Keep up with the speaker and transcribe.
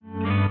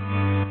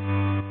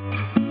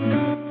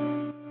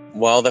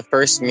Well, the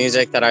first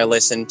music that I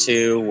listened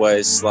to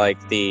was like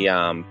the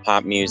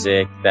pop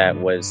music that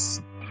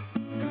was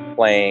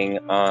playing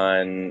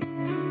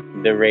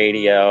on the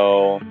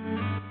radio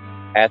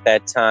at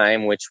that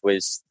time, which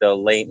was the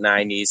late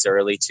 90s,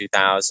 early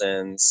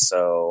 2000s.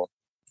 So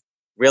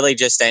really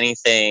just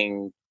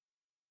anything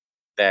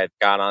that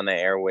got on the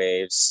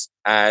airwaves.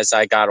 As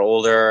I got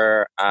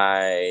older,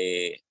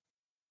 I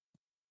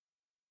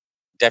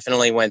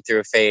definitely went through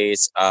a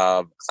phase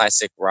of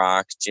classic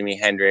rock. Jimi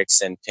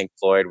Hendrix and Pink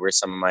Floyd were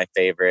some of my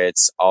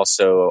favorites.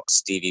 Also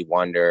Stevie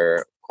Wonder,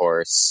 of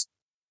course.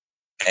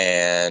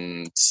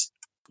 And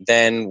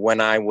then when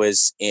I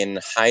was in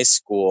high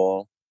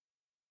school,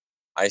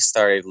 I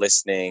started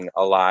listening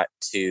a lot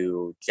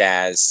to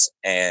jazz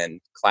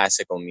and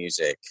classical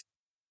music.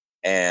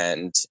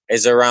 And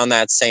it's around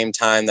that same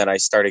time that I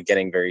started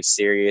getting very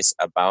serious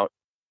about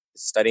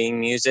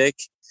studying music.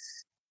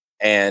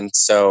 And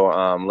so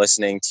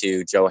listening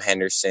to Joe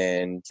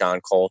Henderson,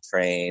 John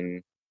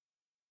Coltrane,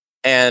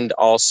 and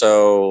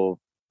also,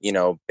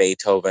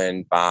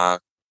 Beethoven,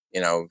 Bach,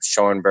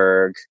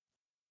 Schoenberg,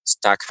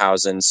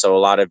 Stockhausen. So a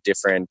lot of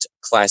different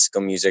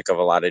classical music of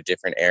a lot of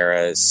different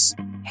eras.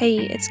 Hey,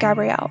 it's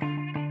Gabrielle.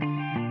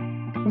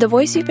 The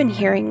voice you've been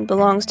hearing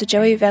belongs to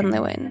Joey Van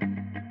Leeuwen,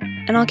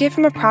 and I'll give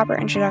him a proper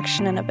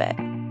introduction in a bit.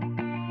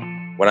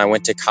 When I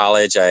went to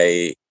college,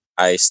 I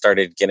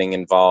started getting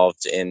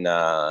involved in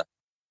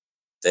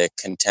the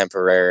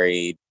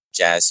contemporary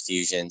jazz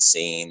fusion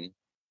scene.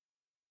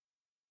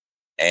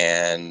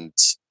 And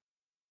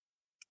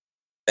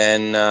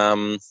then,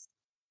 I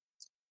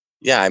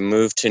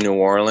moved to New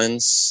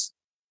Orleans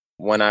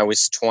when I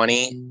was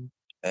 20,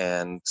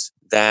 and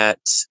that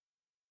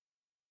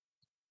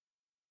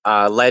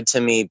led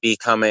to me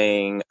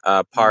becoming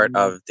a part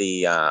of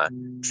the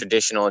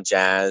traditional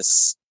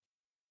jazz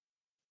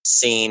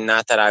scene.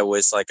 Not that I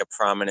was like a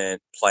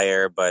prominent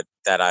player, but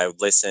that I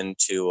listened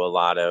to a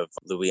lot of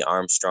Louis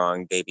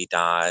Armstrong, Baby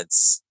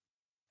Dodds,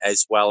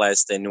 as well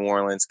as the New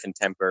Orleans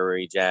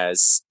contemporary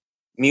jazz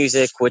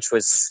music, which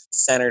was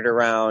centered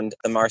around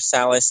the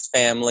Marsalis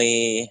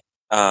family,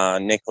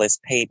 Nicholas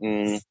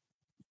Payton,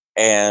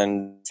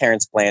 and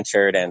Terence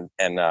Blanchard, and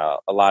a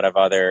lot of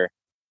other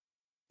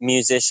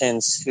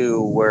musicians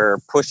who were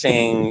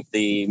pushing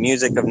the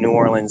music of New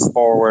Orleans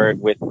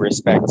forward with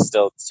respect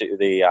still to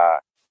the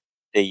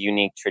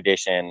unique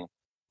tradition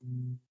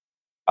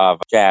of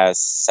jazz,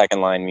 second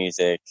line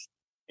music,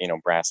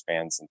 brass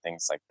bands and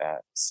things like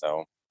that.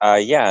 So,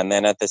 and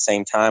then at the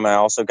same time, I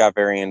also got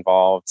very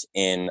involved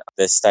in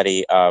the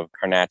study of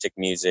Carnatic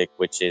music,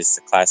 which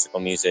is classical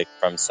music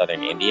from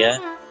southern India.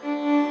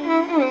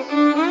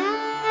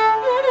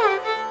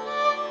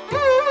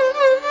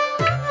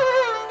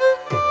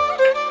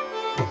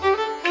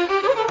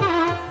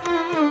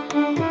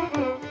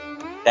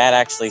 That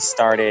actually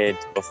started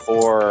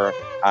before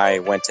I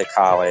went to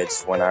college,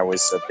 when I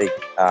was a big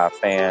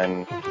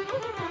fan,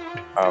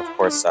 of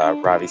course,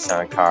 Ravi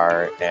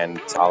Shankar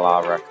and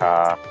Allah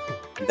Rakha.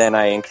 Then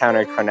I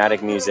encountered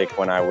Carnatic music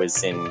when I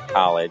was in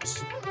college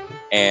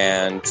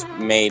and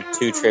made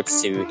 2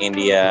 trips to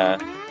India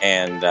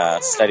and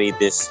studied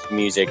this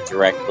music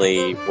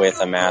directly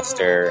with a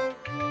master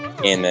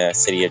in the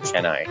city of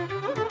Chennai.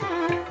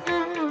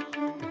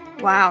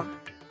 Wow.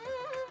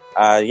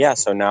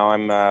 So now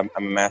I'm a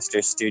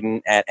master's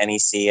student at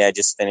NEC. I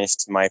just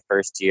finished my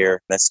first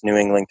year. That's New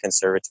England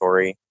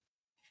Conservatory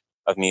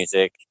of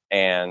Music,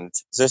 and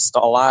just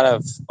a lot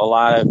of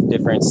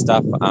different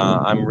stuff.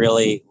 I'm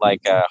really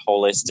like a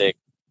holistic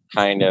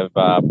kind of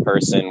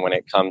person when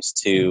it comes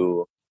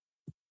to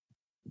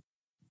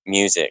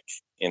music.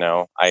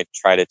 I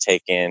try to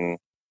take in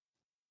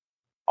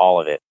all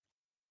of it.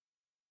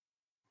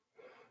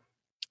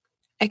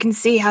 I can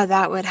see how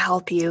that would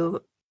help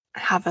you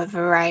have a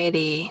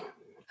variety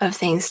of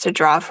things to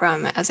draw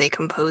from as a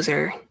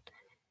composer.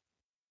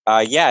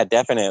 Yeah,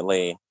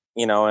 definitely.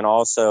 And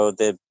also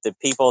the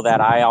people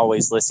that I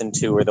always listen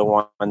to are the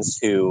ones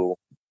who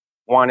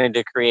wanted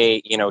to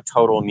create,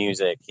 total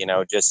music,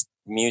 just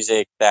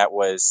music that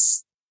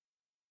was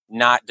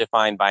not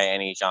defined by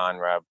any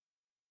genre.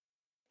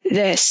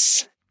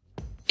 This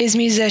is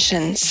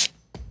Musicians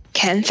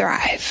Can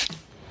Thrive,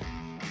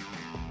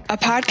 a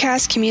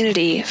podcast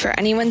community for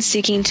anyone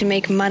seeking to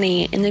make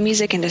money in the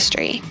music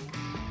industry.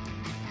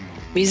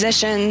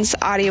 Musicians,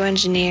 audio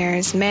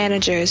engineers,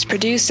 managers,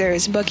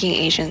 producers, booking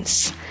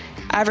agents,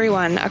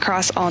 everyone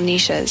across all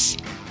niches.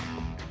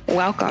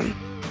 Welcome.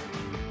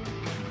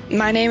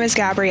 My name is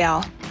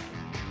Gabrielle.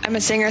 I'm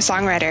a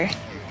singer-songwriter.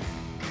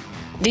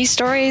 These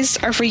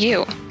stories are for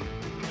you.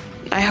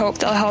 I hope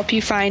they'll help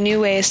you find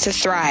new ways to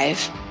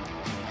thrive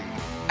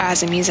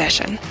as a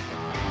musician.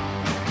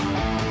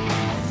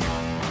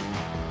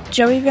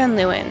 Joey Van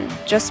Leeuwen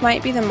just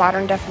might be the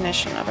modern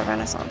definition of a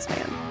Renaissance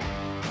man.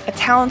 A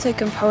talented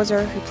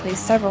composer who plays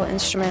several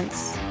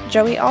instruments,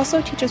 Joey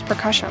also teaches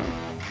percussion.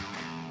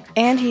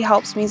 And he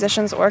helps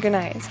musicians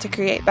organize to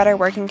create better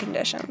working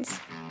conditions.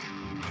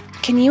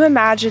 Can you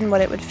imagine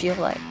what it would feel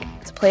like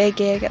to play a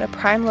gig at a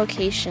prime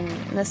location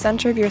in the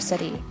center of your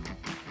city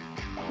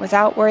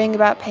without worrying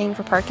about paying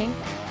for parking?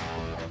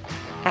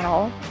 at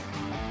all.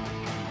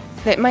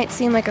 It might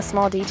seem like a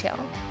small detail,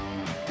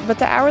 but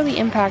the hourly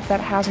impact that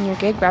it has on your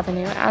gig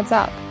revenue adds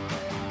up.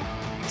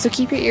 So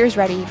keep your ears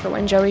ready for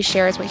when Joey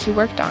shares what he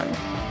worked on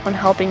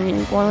helping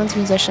New Orleans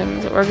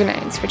musicians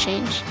organize for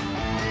change.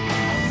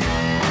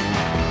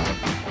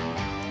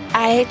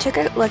 I took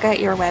a look at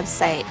your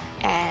website,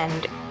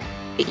 and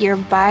your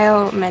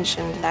bio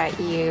mentioned that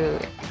you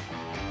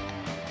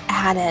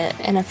had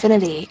an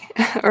affinity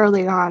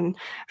early on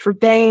for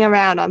banging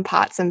around on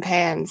pots and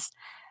pans.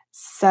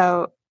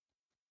 So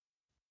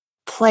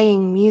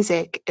playing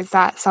music, is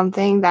that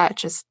something that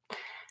just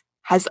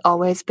has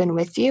always been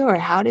with you, or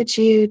how did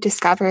you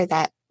discover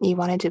that you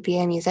wanted to be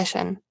a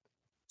musician?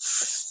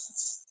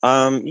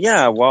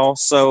 Yeah, well,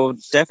 so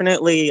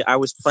definitely I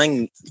was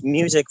playing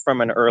music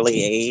from an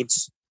early age.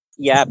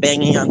 Yeah,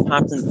 banging on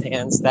pots and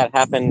pans, that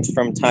happened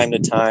from time to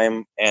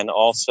time. And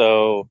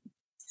also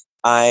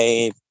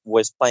I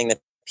was playing the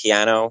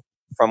piano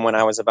from when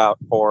I was about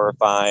 4 or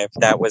 5.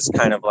 That was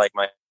kind of like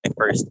my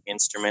first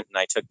instrument, and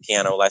I took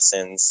piano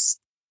lessons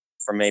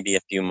for maybe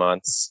a few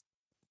months.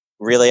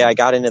 Really, I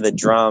got into the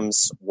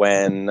drums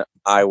when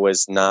I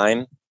was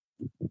 9.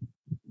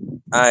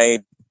 I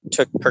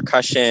took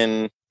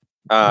percussion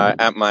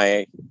at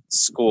my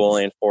school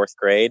in 4th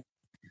grade,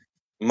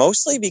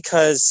 mostly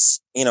because,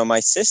 my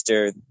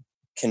sister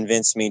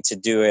convinced me to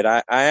do it.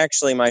 I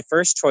actually, my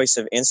first choice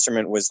of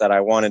instrument was that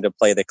I wanted to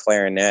play the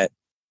clarinet,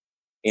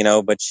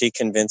 but she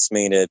convinced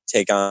me to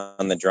take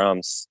on the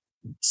drums.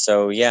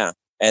 So, yeah.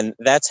 And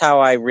that's how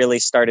I really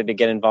started to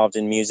get involved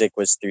in music,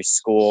 was through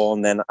school.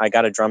 And then I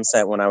got a drum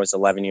set when I was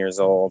 11 years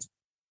old.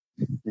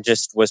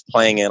 Just was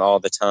playing it all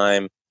the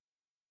time.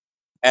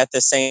 At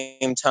the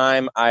same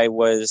time, I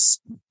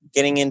was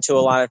getting into a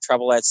lot of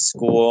trouble at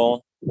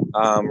school,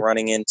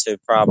 running into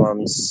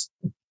problems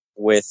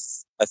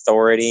with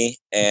authority,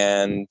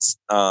 and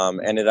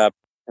ended up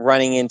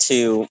running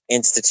into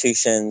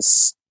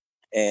institutions.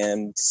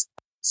 And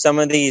some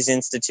of these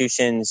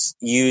institutions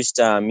used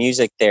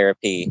music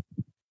therapy,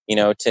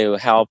 to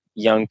help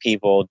young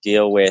people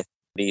deal with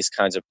these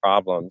kinds of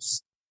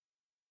problems.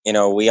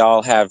 We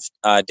all have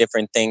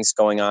different things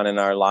going on in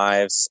our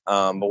lives.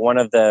 But one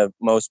of the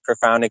most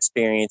profound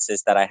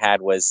experiences that I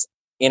had was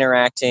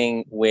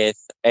interacting with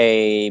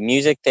a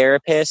music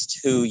therapist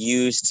who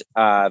used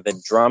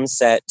the drum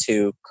set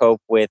to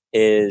cope with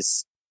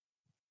his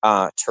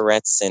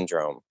Tourette's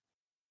syndrome.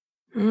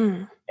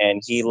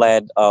 And he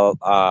led a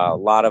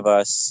lot of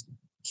us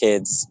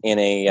kids in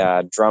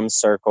a drum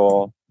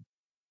circle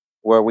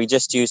where we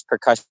just used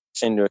percussion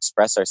to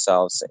express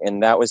ourselves.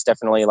 And that was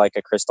definitely like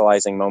a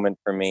crystallizing moment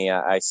for me.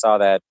 I saw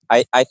that.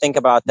 I think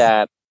about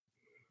that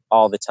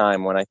all the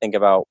time when I think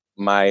about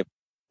my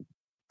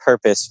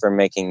purpose for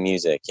making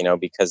music,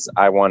 because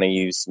I want to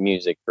use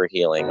music for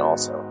healing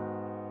also.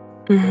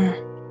 Mm-hmm.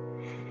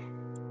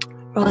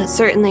 Well, it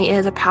certainly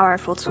is a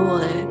powerful tool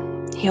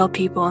to heal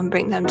people and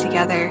bring them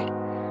together.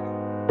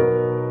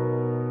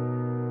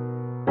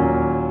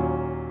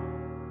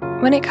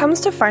 When it comes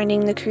to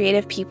finding the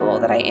creative people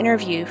that I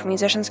interview for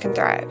Musicians Can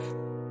Thrive,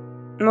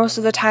 most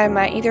of the time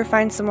I either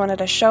find someone at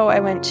a show I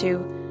went to,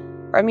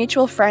 or a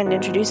mutual friend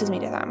introduces me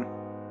to them.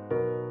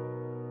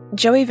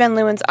 Joey Van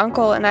Leeuwen's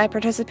uncle and I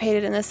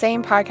participated in the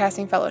same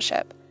podcasting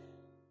fellowship,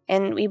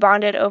 and we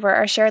bonded over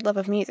our shared love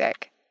of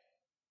music.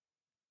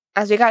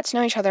 As we got to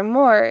know each other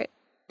more,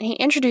 he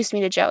introduced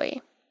me to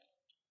Joey.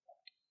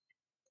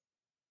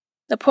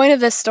 The point of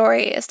this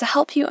story is to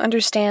help you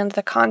understand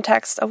the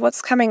context of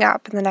what's coming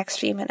up in the next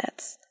few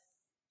minutes.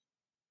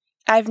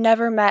 I've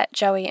never met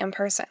Joey in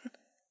person.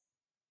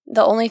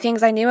 The only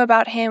things I knew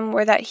about him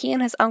were that he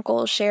and his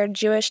uncle shared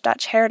Jewish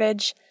Dutch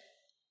heritage,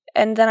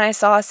 and then I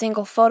saw a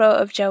single photo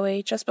of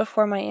Joey just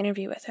before my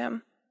interview with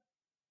him.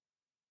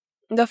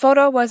 The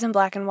photo was in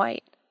black and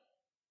white,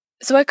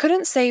 so I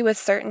couldn't say with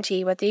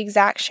certainty what the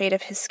exact shade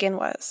of his skin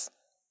was.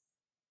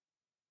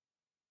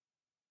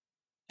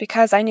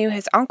 Because I knew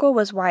his uncle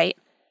was white,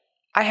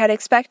 I had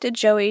expected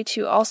Joey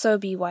to also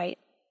be white.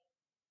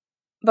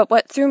 But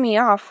what threw me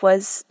off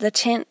was the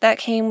tint that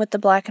came with the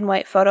black and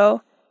white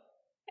photo,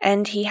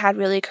 and he had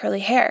really curly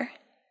hair.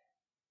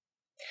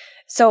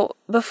 So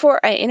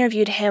before I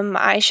interviewed him,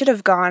 I should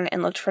have gone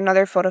and looked for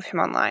another photo of him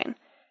online,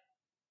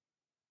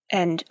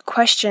 and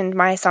questioned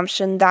my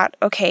assumption that,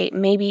 okay,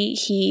 maybe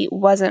he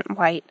wasn't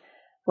white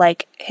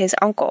like his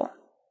uncle.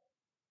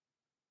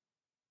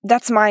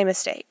 That's my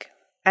mistake,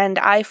 and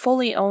I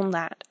fully own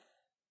that.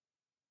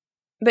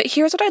 But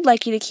here's what I'd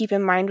like you to keep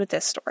in mind with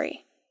this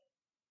story.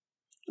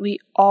 We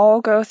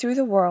all go through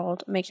the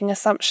world making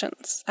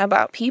assumptions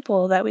about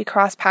people that we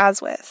cross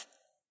paths with.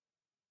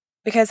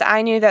 Because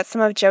I knew that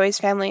some of Joey's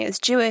family is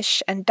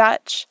Jewish and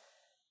Dutch,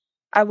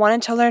 I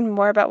wanted to learn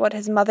more about what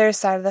his mother's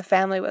side of the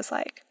family was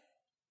like.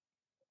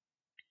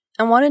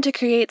 I wanted to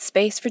create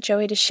space for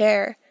Joey to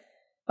share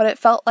what it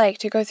felt like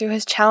to go through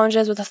his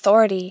challenges with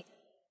authority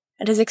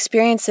and his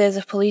experiences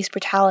of police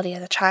brutality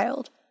as a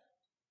child.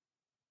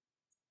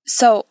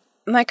 So,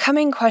 my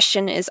coming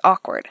question is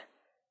awkward.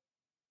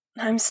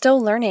 I'm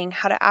still learning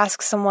how to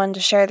ask someone to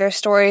share their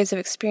stories of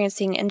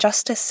experiencing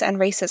injustice and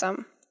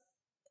racism.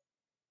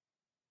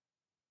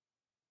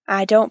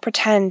 I don't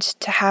pretend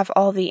to have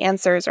all the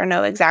answers or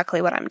know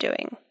exactly what I'm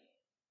doing.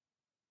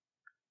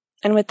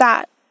 And with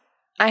that,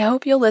 I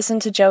hope you'll listen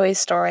to Joey's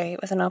story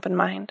with an open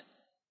mind.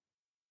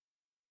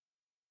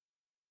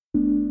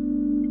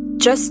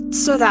 Just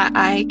so that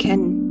I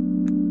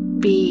can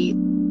be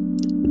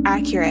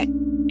accurate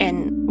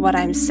in what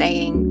I'm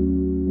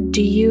saying,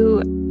 do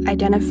you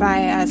identify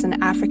as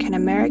an African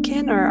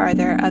American, or are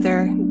there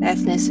other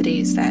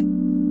ethnicities that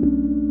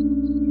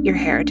your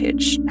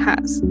heritage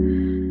has?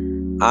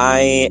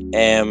 I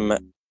am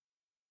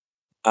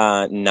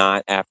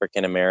not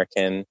African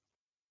American.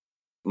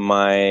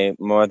 My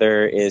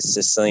mother is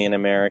Sicilian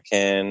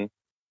American,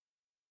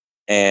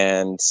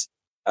 and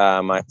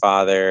my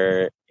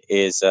father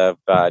is of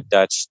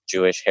Dutch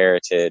Jewish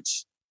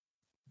heritage.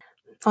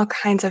 All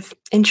kinds of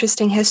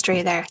interesting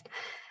history there.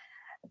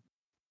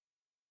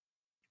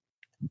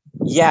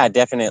 Yeah,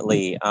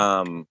 definitely.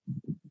 Both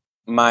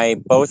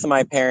of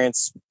my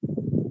parents'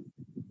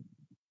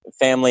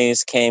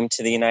 families came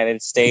to the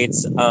United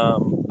States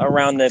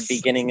around the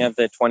beginning of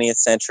the 20th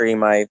century.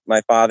 My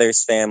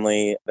father's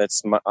family,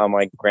 that's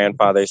my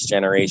grandfather's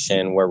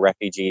generation, were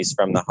refugees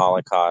from the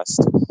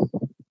Holocaust.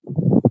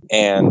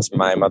 And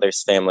my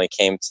mother's family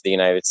came to the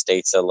United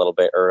States a little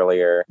bit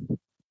earlier.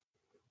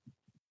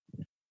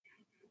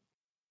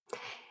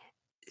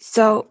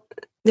 So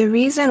the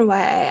reason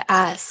why I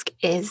ask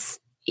is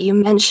you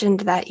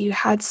mentioned that you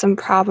had some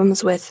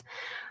problems with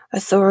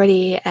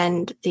authority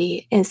and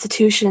the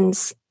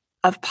institutions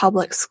of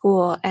public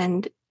school.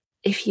 And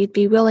if you'd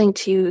be willing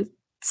to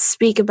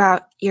speak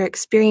about your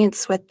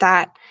experience with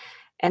that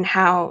and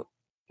how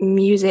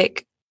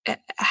music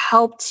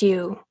helped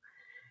you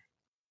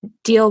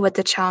deal with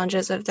the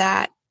challenges of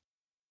that,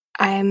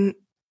 I'm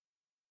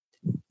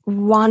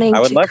wanting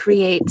to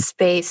create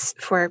space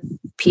for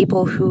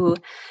people who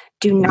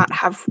do not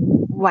have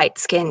white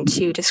skin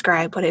to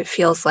describe what it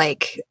feels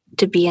like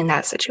to be in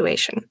that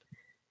situation.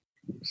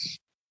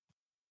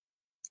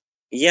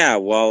 Yeah,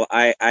 well,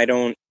 I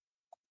don't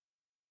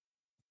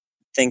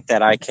think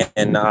that I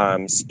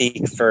can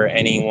speak for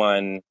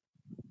anyone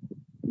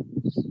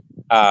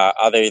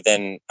other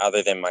than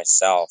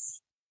myself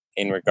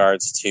in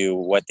regards to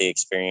what the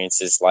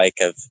experience is like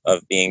of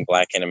being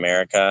Black in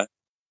America.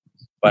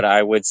 But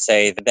I would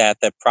say that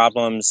the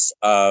problems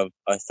of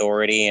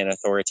authority and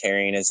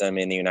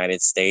authoritarianism in the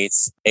United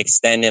States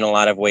extend in a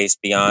lot of ways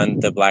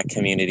beyond the Black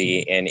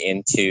community and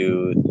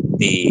into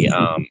the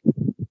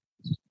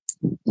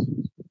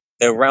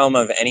realm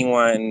of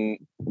anyone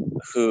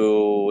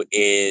who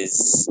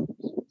is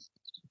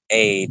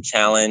a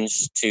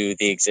challenge to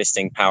the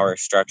existing power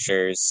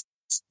structures.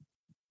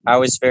 I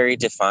was very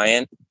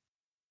defiant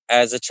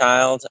as a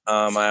child.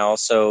 I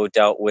also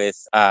dealt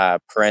with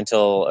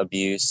parental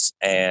abuse,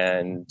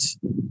 and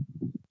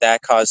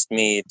that caused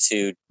me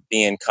to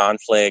be in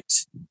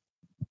conflict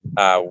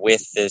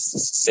with this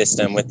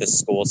system, with the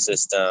school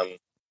system.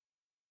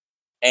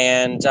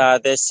 And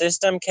the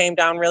system came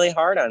down really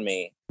hard on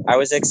me. I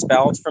was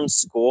expelled from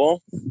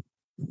school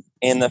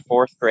in the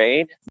 4th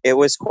grade. It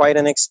was quite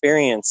an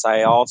experience.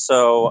 I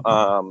also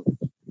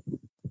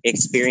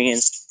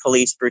experienced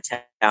police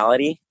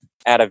brutality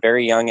at a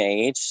very young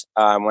age.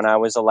 When I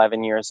was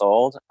 11 years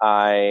old,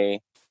 I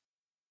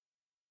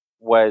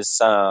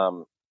was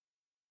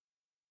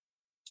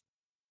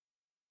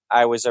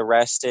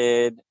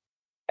arrested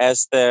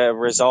as the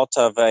result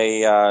of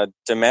a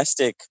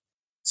domestic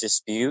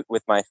dispute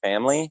with my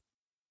family.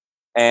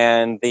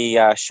 And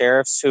the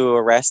sheriffs who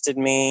arrested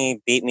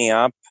me beat me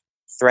up,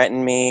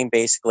 threatened me,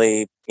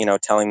 basically,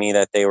 telling me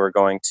that they were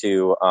going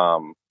to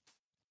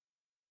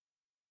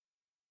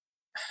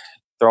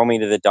throw me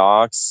to the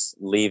dogs,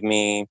 leave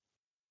me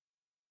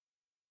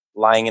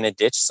lying in a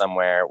ditch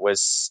somewhere. It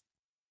was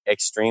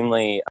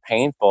extremely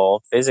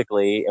painful,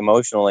 physically,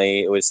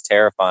 emotionally. It was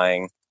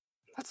terrifying.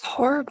 That's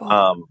horrible.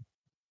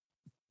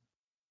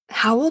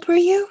 How old were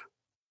you?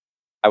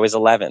 I was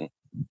 11.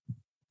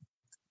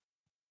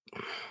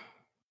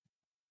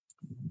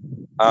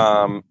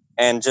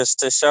 And just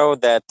to show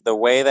that the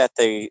way that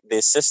the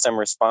system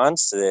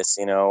responds to this,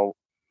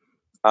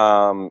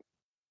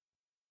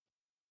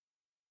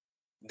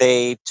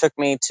 they took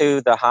me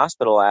to the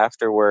hospital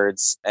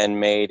afterwards and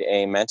made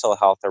a mental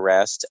health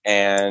arrest.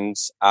 And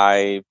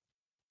I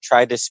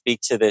tried to speak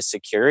to the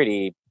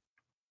security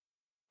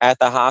at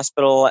the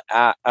hospital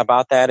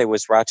about that. It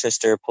was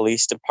Rochester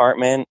Police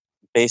Department,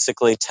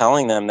 basically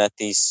telling them that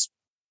these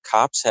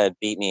cops had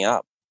beat me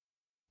up.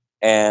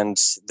 And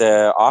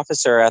the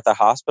officer at the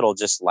hospital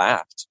just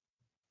laughed.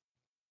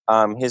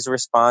 His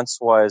response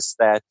was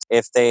that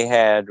if they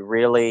had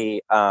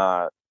really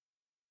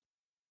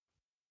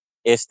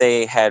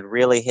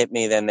hit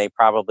me, then they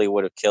probably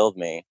would have killed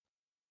me.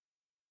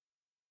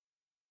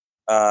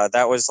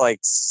 That was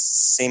like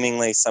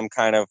seemingly some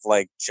kind of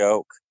like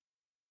joke.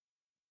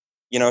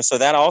 So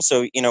that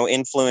also,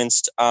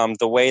 influenced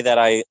the way that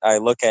I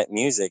look at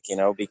music,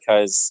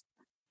 because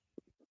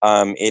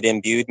it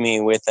imbued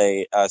me with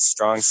a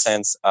strong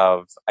sense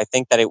of, I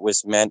think that it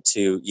was meant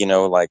to,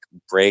 like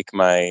break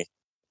my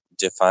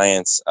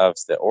defiance of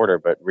the order,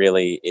 but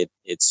really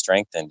it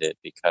strengthened it,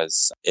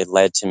 because it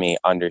led to me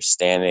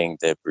understanding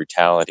the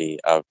brutality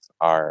of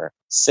our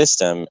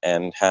system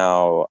and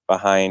how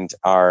behind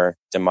our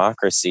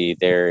democracy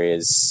there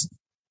is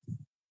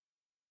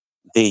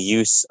the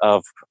use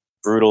of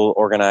brutal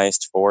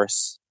organized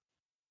force,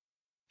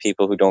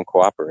 people who don't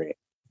cooperate.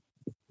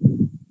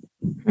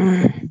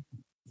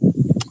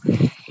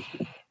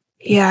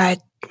 Yeah,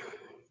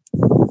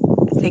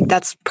 I think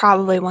that's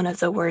probably one of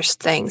the worst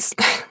things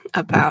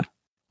about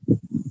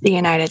the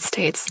United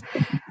States.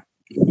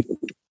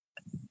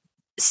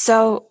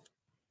 So,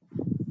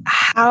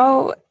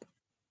 how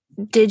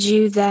did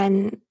you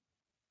then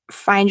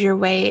find your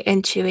way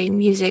into a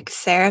music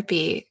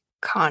therapy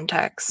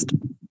context?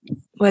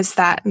 Was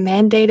that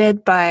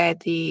mandated by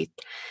the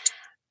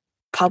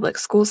public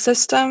school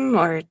system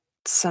or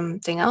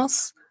something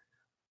else?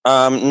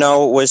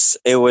 No,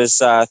 it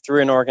was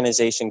through an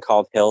organization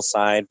called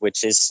Hillside,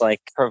 which is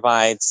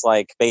provides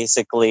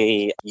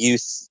basically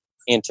youth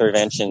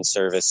intervention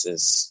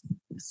services.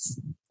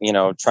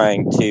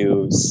 Trying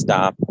to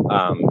stop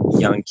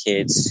young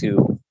kids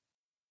who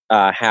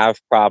have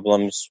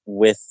problems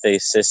with the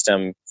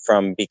system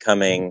from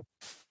becoming,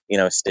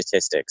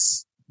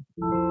 statistics.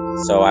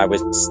 So I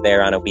was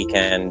there on a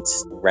weekend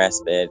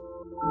respite.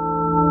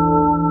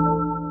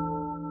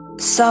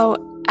 So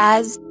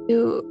as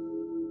you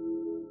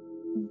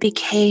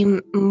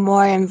became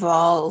more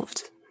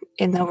involved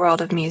in the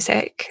world of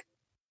music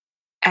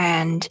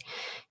and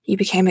you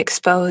became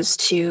exposed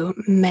to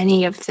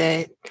many of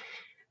the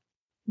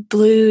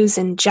blues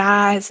and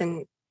jazz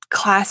and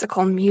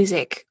classical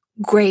music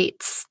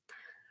greats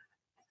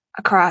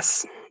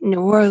across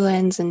New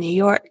Orleans and New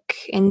York,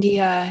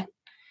 India,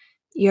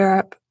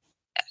 Europe,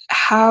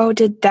 how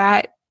did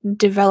that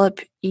develop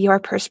your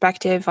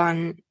perspective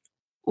on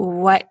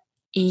what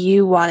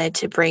you wanted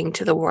to bring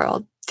to the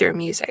world through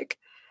music?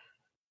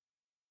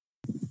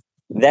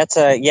 That's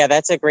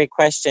a great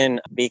question,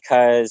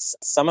 because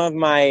some of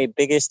my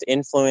biggest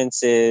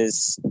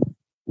influences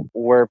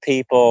were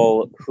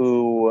people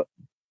who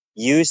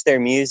used their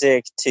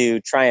music to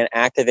try and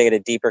activate a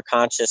deeper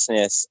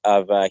consciousness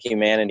of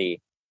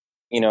humanity.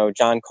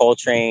 John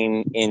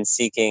Coltrane in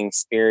seeking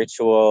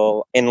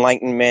spiritual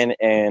enlightenment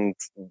and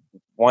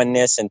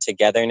oneness and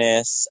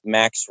togetherness.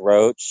 Max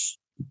Roach,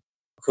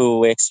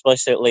 who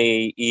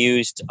explicitly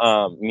used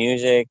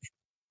music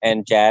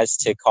and jazz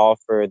to call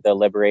for the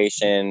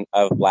liberation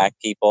of Black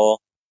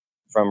people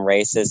from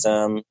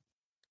racism.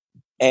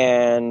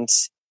 And,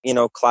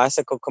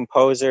 classical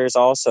composers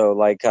also,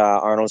 like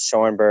Arnold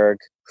Schoenberg,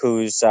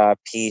 whose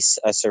piece,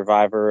 A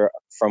Survivor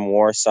from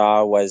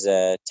Warsaw, was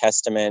a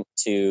testament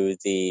to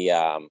the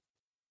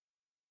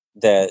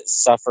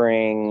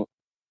suffering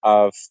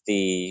of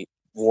the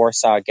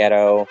Warsaw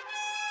Ghetto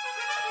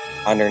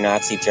under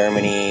Nazi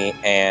Germany,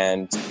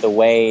 and the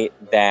way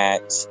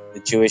that the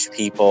Jewish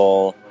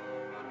people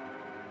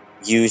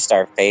used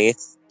our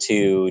faith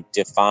to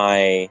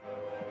defy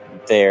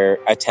their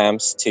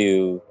attempts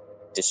to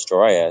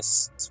destroy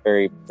us. It's a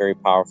very, very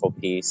powerful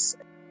piece.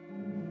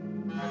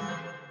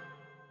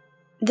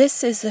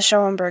 This is the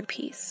Schoenberg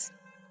piece,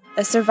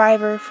 A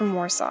Survivor from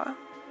Warsaw.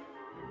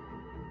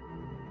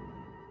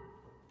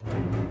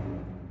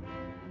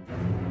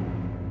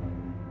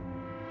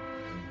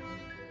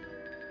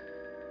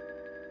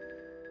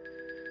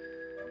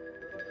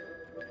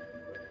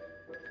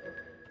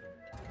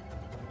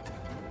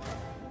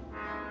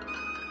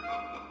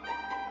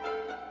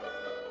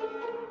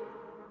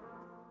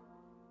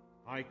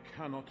 I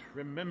cannot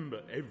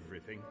remember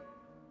everything.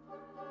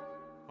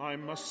 I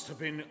must have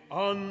been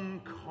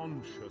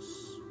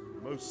unconscious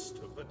most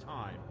of the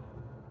time.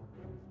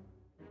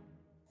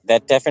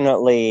 That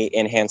definitely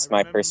enhanced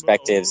my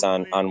perspectives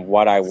on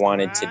what I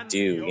wanted to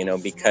do,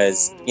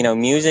 because,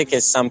 music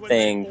is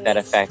something that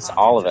affects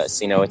all of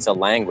us. It's a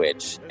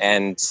language.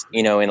 And,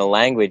 in a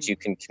language, you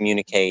can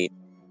communicate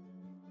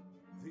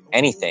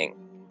anything,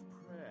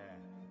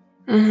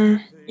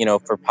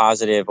 for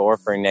positive or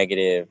for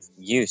negative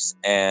use.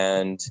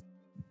 And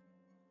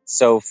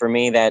so for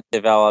me, that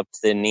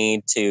developed the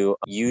need to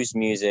use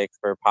music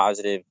for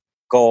positive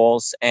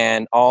goals,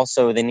 and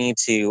also the need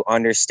to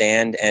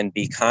understand and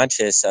be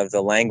conscious of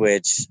the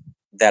language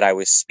that I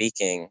was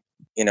speaking,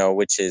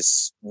 which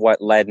is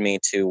what led me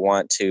to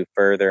want to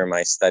further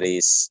my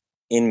studies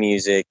in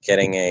music,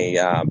 getting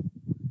a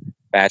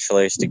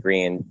bachelor's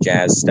degree in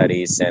jazz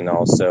studies, and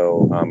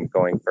also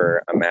going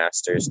for a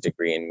master's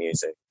degree in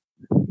music.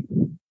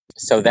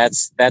 So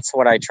that's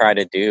what I try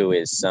to do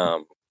is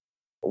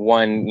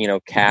one,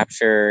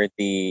 capture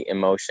the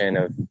emotion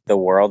of the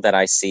world that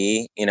I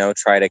see,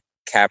 try to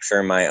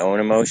capture my own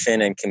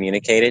emotion and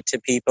communicate it to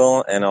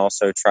people, and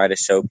also try to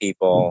show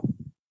people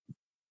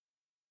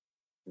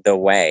the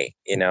way.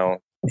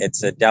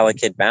 It's a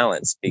delicate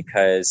balance,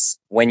 because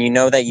when you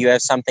know that you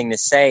have something to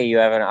say, you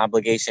have an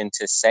obligation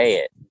to say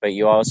it, but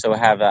you also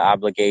have an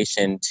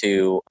obligation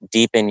to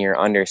deepen your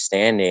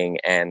understanding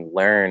and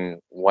learn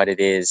what it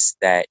is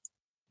that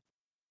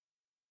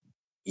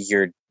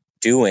you're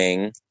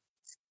doing,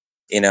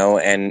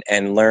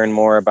 and learn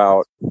more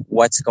about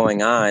what's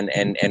going on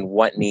and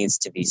what needs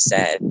to be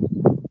said.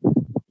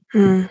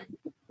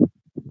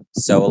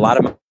 So a lot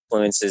of my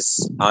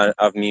influences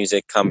of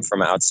music come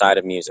from outside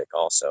of music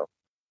also.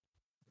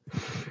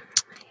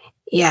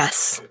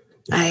 Yes,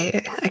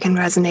 I can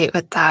resonate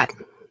with that.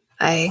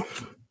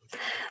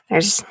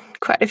 There's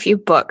quite a few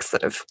books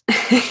that have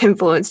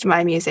influenced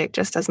my music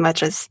just as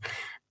much as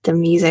the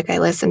music I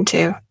listen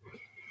to.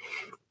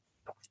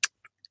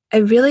 I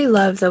really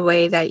love the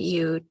way that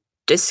you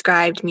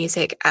described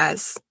music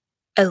as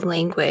a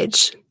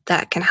language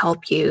that can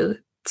help you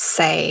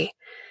say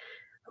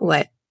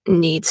what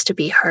needs to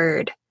be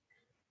heard.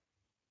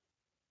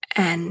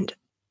 And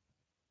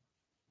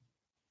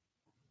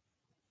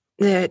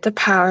the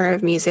power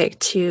of music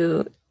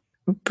to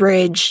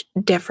bridge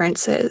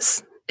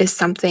differences is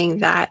something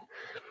that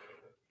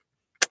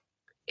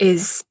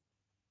is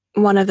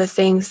one of the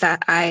things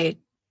that I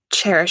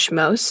cherish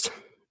most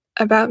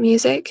about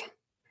music.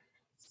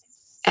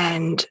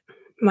 And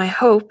my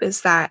hope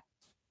is that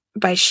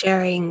by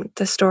sharing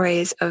the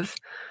stories of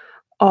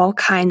all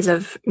kinds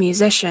of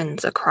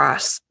musicians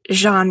across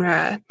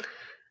genre,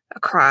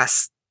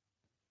 across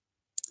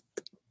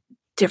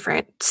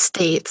different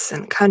states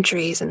and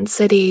countries and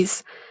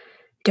cities,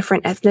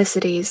 different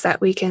ethnicities,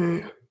 that we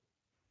can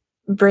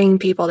bring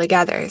people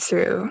together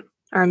through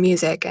our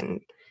music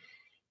and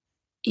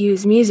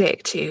use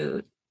music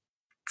to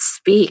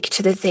speak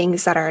to the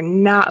things that are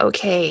not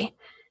okay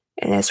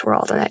in this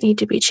world and that need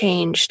to be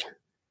changed.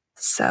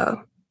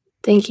 So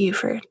thank you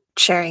for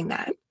sharing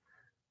that.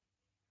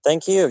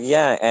 Thank you.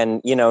 Yeah.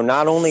 And,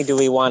 not only do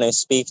we want to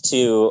speak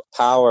to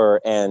power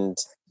and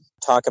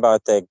talk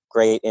about the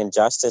great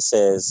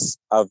injustices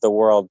of the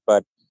world,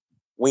 but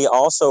we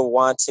also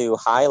want to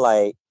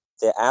highlight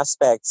the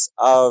aspects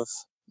of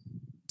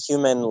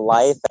human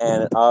life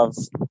and of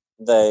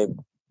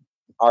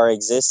our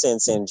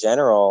existence in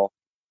general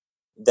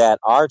that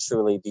are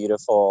truly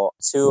beautiful.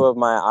 Two of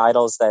my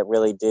idols that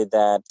really did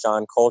that,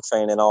 John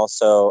Coltrane and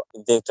also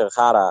Victor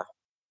Jara,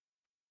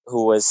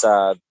 who was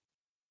a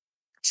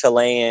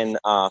Chilean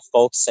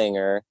folk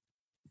singer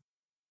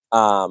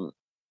in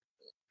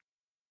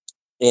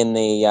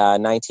the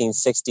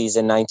 1960s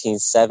and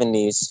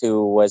 1970s,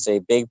 who was a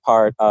big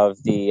part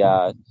of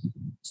the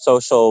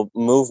social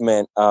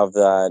movement of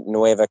the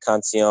Nueva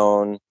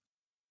Canción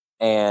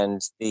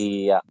and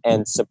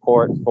and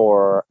support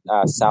for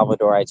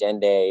Salvador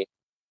Allende.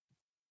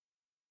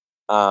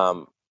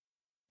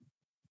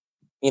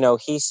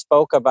 He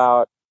spoke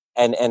about,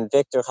 and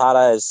Victor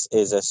Jara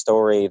is a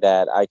story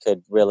that I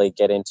could really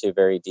get into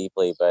very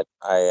deeply, but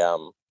I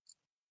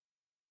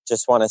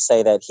just want to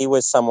say that he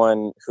was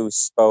someone who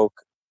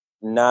spoke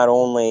not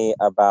only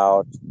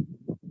about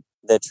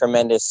the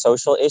tremendous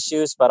social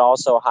issues, but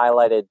also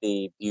highlighted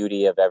the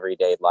beauty of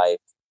everyday life,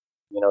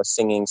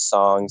 singing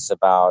songs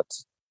about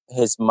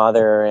his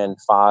mother and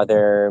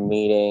father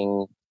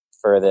meeting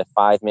for the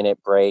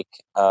 5-minute break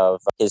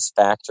of his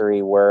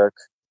factory work,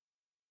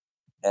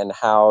 and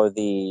how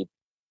the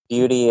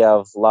beauty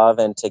of love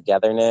and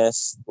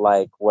togetherness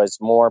was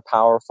more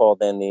powerful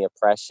than the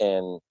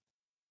oppression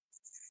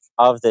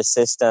of the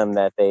system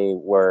that they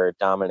were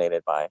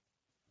dominated by.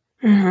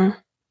 Mm-hmm.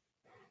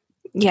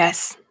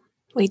 Yes,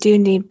 we do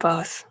need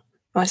both,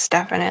 most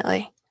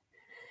definitely.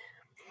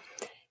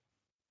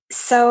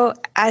 So,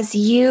 as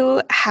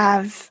you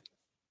have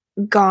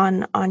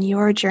gone on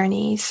your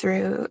journey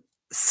through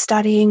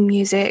studying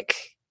music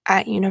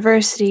at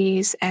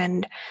universities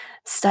and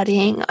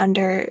studying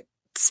under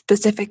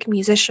specific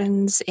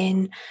musicians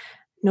in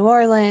New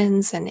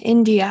Orleans and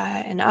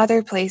India and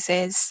other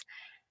places,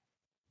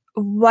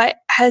 what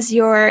has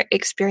your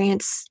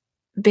experience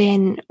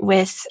been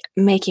with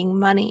making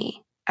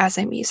money as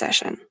a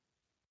musician?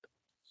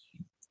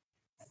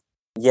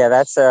 Yeah,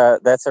 that's a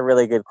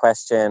really good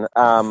question.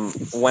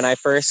 When I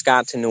first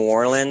got to New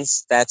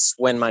Orleans, that's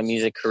when my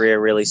music career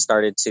really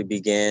started to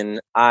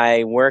begin.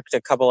 I worked a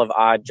couple of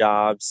odd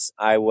jobs.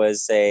 I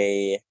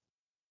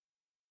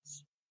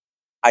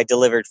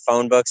delivered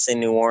phone books in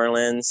New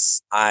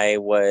Orleans. I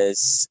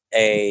was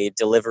a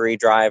delivery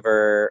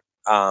driver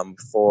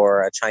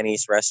for a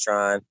Chinese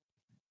restaurant.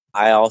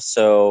 I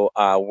also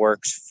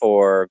worked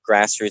for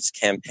Grassroots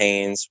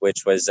Campaigns,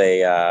 which is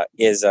a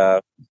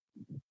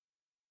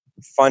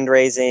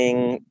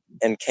fundraising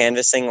and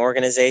canvassing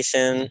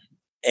organization.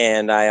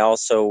 And I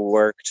also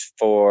worked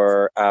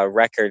for a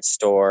record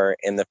store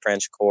in the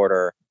French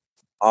Quarter.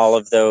 All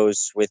of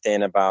those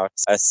within about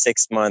a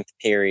 6-month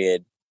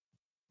period.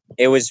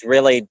 It was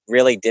really,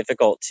 really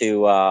difficult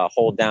to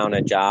hold down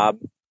a job,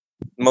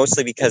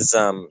 mostly because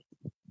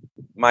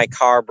my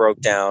car broke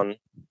down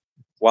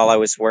while I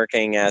was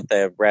working at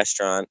the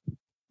restaurant.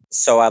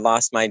 So I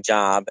lost my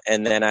job,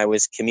 and then I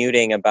was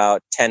commuting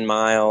about 10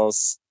 to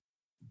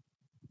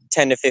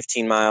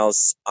 15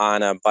 miles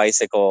on a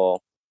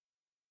bicycle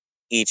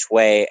each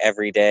way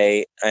every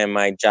day, and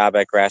my job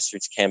at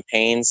Grassroots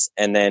Campaigns,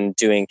 and then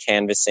doing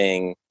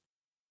canvassing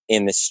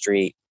in the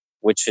street,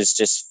 which was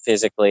just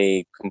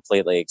physically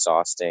completely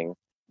exhausting.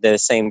 The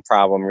same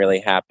problem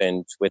really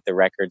happened with the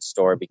record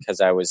store because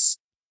I was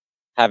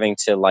having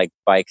to like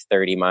bike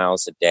 30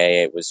 miles a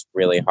day, it was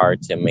really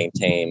hard to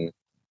maintain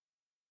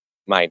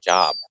my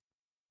job.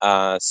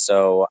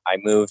 So I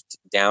moved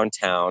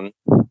downtown,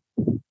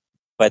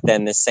 but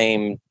then the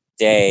same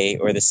day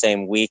or the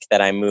same week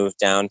that I moved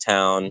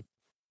downtown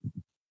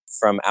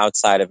from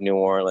outside of New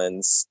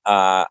Orleans,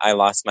 I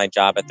lost my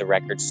job at the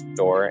record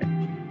store.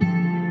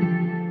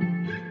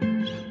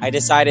 I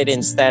decided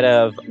instead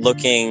of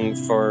looking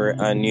for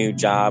a new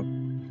job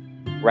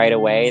right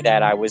away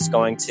that I was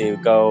going to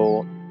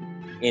go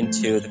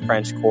into the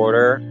French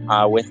Quarter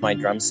with my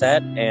drum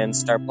set and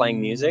start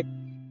playing music.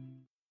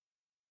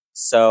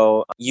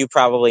 So you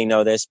probably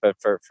know this, but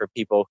for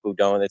people who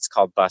don't, it's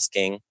called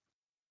busking.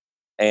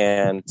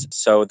 And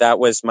so that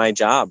was my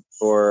job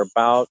for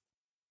about,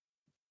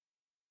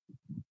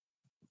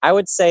 I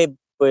would say,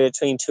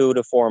 between 2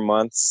 to 4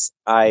 months.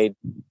 I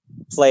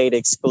played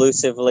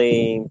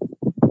exclusively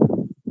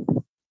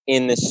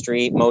in the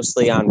street,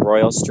 mostly on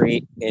Royal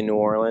Street in New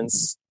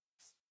Orleans.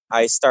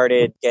 I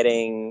started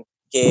getting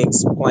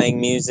gigs, playing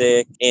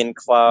music in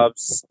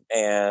clubs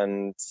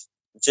and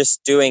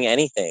just doing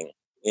anything,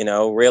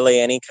 really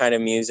any kind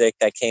of music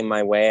that came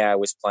my way, I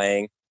was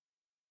playing.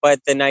 But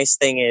the nice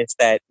thing is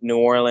that New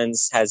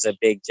Orleans has a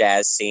big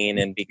jazz scene,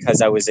 and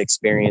because I was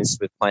experienced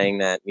with playing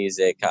that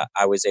music,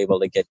 I was able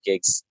to get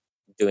gigs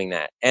doing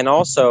that. And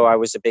also, I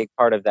was a big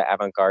part of the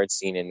avant-garde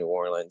scene in New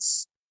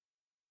Orleans.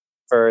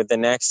 For the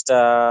next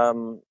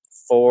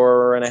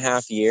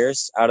 4.5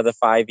 years, out of the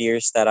 5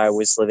 years that I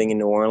was living in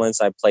New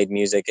Orleans, I played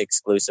music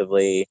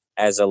exclusively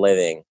as a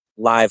living,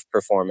 live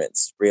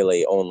performance,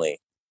 really, only.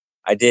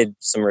 I did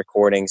some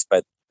recordings,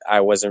 but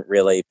I wasn't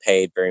really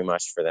paid very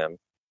much for them,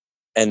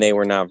 and they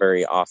were not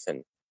very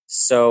often.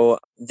 So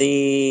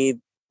the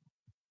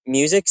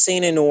music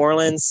scene in New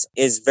Orleans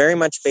is very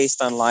much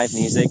based on live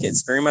music.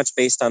 It's very much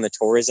based on the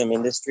tourism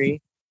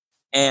industry,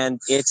 and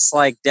it's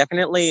like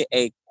definitely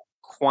a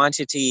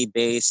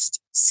quantity-based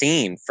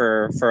scene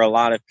for a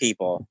lot of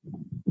people.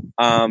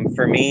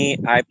 For me,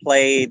 I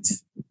played,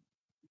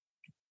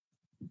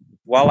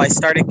 I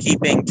started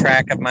keeping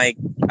track of my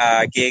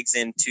gigs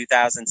in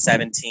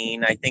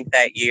 2017. I think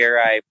that year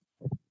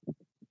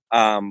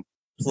I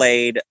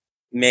played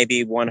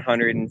maybe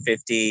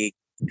 150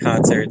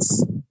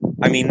 concerts.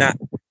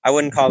 I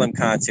wouldn't call them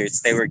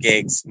concerts. They were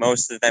gigs.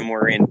 Most of them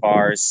were in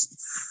bars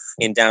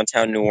in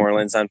downtown New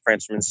Orleans on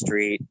Frenchman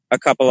Street, a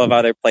couple of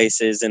other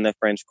places in the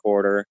French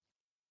Quarter.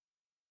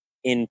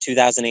 In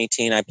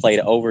 2018, I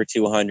played over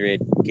 200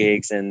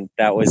 gigs, and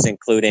that was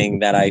including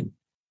that I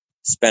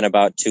spent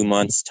about 2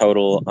 months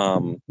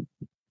total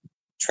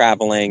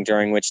traveling,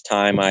 during which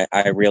time I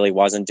really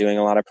wasn't doing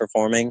a lot of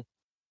performing.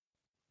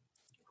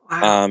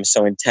 Wow.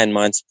 So in 10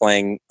 months,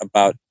 playing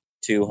about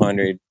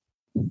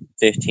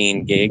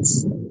 215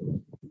 gigs.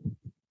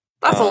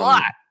 That's a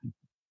lot.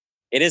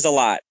 It is a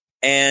lot.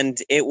 And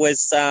it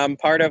was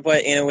part of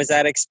what, it was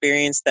that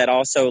experience that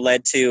also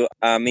led to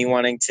me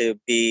wanting to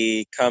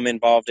become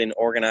involved in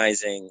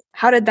organizing.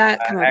 How did that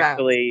come about?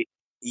 Actually,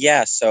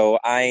 yeah. So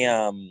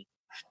I,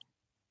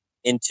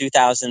 in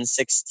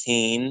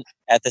 2016,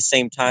 at the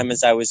same time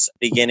as I was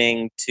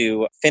beginning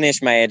to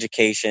finish my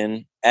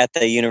education at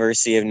the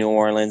University of New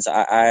Orleans,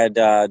 I had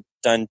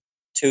done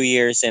 2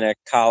 years in a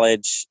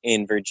college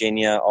in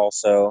Virginia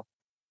also,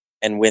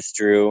 and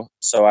withdrew.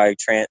 So I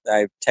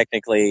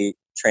technically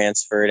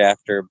transferred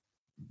after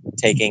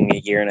taking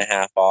 1.5 years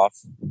off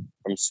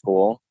from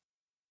school.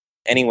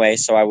 Anyway,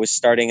 so I was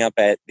starting up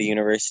at the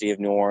University of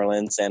New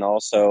Orleans, and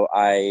also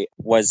I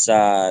was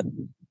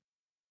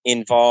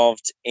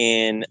involved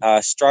in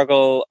a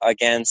struggle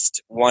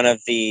against one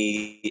of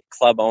the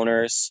club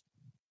owners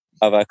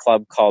of a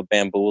club called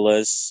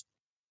Bamboulas.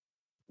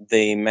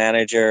 The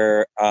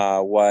manager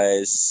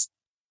was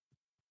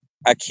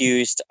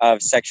accused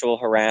of sexual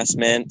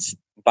harassment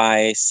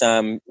by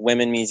some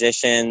women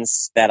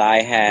musicians that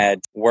I had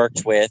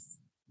worked with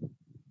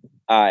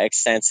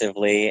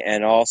extensively.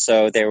 And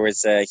also there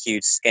was a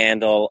huge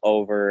scandal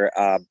over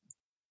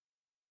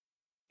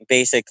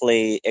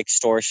basically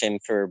extortion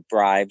for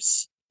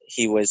bribes.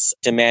 He was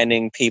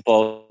demanding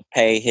people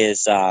pay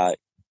his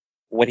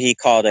what he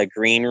called a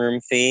green room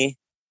fee.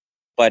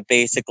 But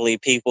basically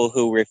people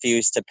who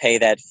refused to pay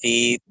that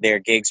fee, their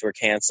gigs were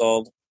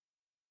canceled.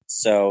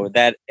 So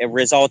that it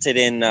resulted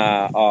in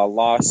a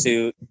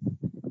lawsuit,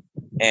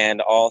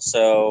 and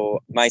also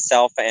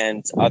myself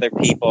and other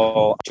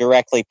people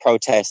directly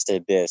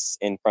protested this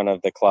in front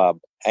of the club.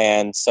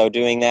 And so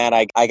doing that,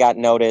 I got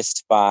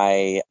noticed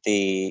by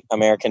the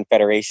American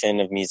Federation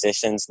of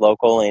Musicians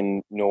local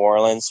in New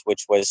Orleans,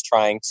 which was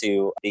trying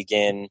to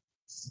begin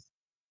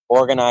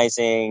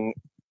organizing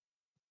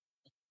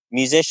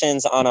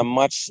musicians on a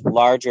much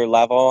larger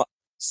level.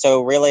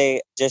 So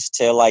really, just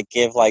to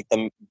give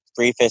the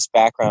briefest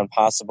background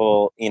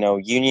possible,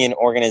 union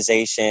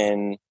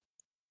organization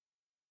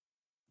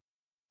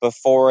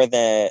before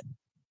the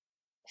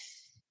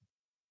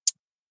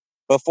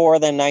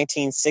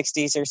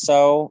 1960s or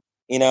so,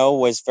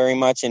 was very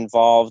much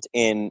involved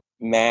in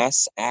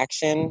mass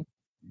action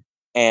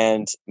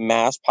and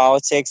mass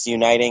politics,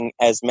 uniting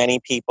as many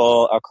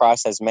people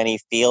across as many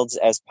fields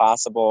as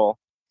possible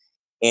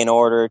in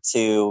order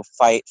to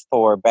fight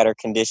for better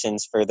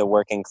conditions for the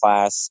working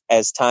class.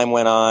 As time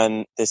went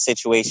on, the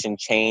situation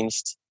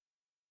changed.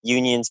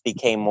 Unions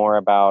became more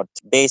about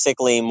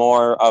basically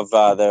more of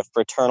the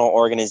fraternal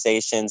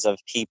organizations of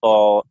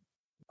people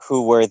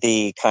who were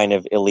the kind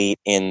of elite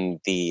in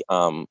the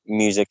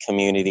music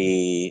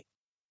community,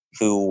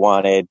 who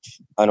wanted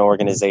an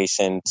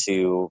organization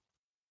to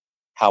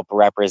help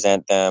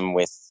represent them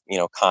with,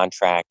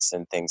 contracts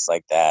and things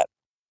like that.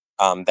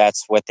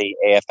 That's what the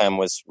AFM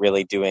was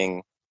really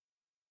doing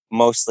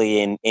mostly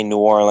in New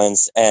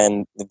Orleans.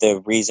 And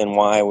the reason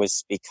why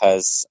was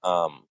because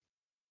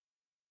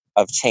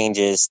of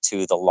changes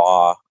to the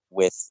law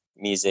with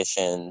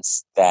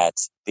musicians, that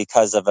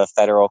because of a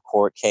federal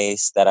court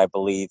case that I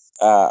believe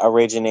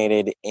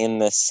originated in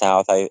the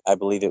South, I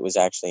believe it was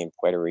actually in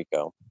Puerto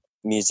Rico.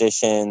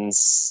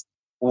 Musicians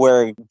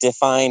were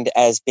defined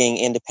as being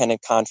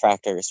independent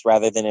contractors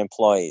rather than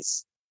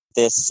employees.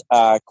 This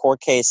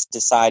court case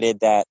decided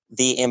that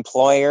the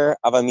employer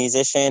of a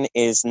musician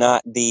is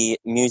not the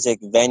music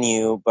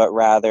venue, but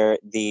rather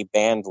the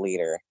band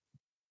leader,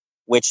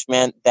 which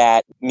meant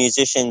that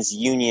musicians'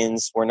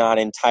 unions were not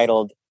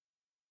entitled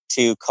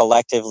to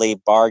collectively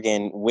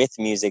bargain with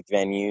music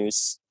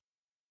venues.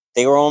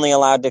 They were only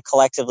allowed to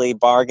collectively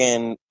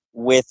bargain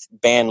with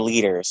band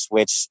leaders,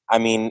 which,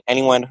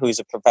 anyone who's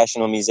a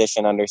professional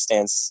musician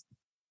understands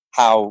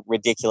how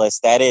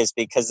ridiculous that is,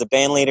 because the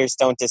band leaders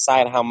don't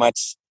decide how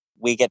much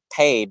we get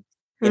paid.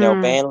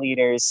 Band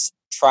leaders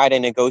try to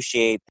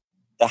negotiate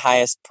the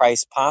highest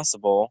price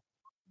possible.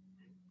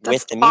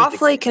 That's with the music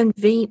awfully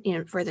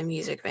convenient for the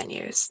music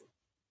venues.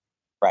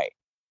 Right.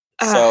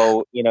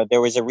 So, there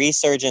was a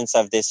resurgence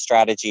of this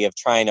strategy of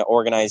trying to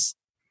organize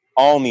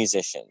all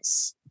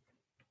musicians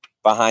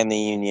behind the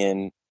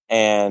union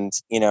and,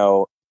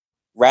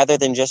 rather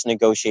than just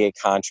negotiate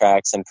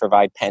contracts and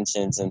provide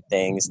pensions and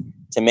things,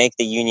 to make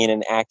the union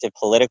an active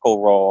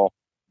political role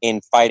in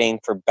fighting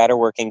for better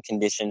working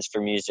conditions for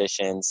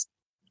musicians.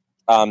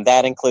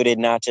 That included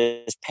not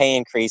just pay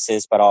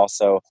increases, but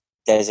also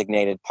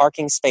designated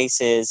parking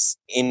spaces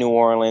in New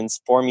Orleans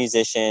for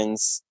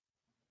musicians.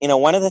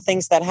 One of the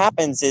things that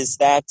happens is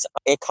that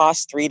it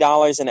costs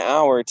 $3 an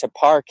hour to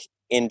park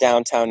in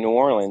downtown New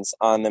Orleans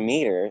on the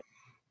meter.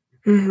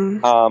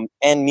 Mm-hmm.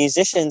 And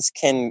musicians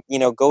can,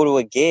 go to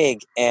a gig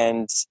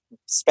and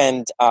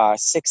spend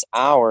 6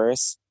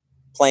 hours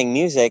playing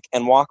music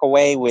and walk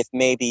away with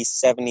maybe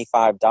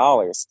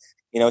 $75.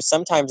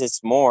 Sometimes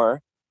it's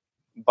more,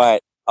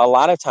 but a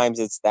lot of times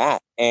it's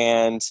that.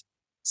 And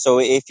so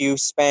if you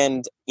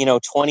spend,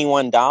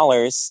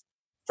 $21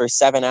 for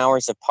 7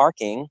 hours of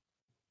parking,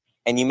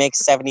 and you make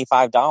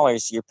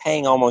 $75, you're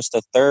paying almost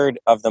a third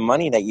of the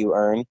money that you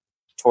earn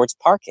towards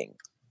parking.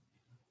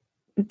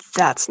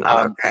 That's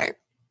not okay.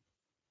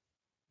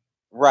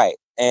 Right.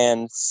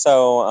 And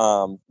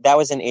so that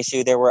was an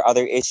issue. There were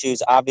other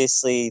issues.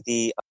 Obviously,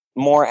 the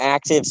more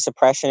active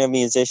suppression of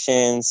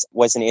musicians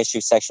was an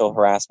issue. Sexual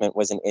harassment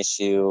was an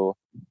issue.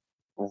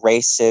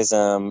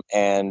 Racism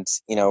and,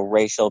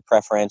 racial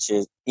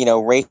preferences,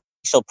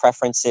 racial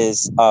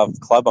preferences of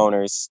club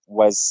owners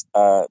was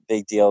a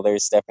big deal.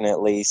 There's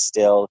definitely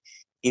still,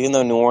 even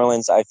though New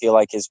Orleans, I feel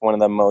like, is one of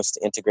the most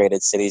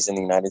integrated cities in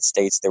the United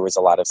States, there was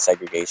a lot of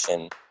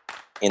segregation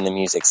in the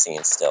music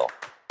scene still.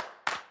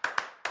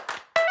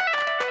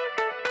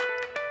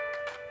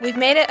 We've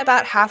made it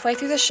about halfway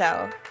through the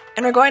show,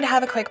 and we're going to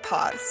have a quick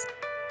pause.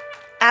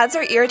 Ads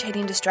are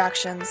irritating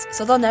distractions,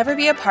 so they'll never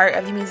be a part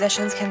of the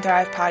Musicians Can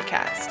Thrive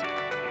podcast.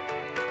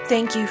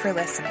 Thank you for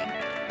listening.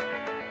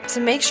 To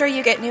make sure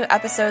you get new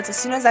episodes as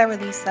soon as I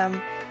release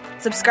them,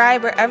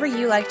 subscribe wherever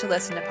you like to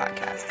listen to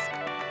podcasts.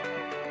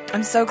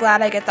 I'm so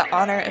glad I get the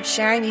honor of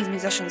sharing these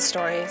musicians'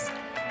 stories,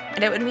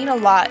 and it would mean a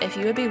lot if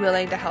you would be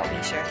willing to help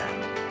me share them.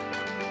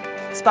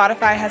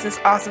 Spotify has this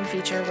awesome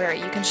feature where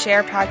you can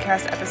share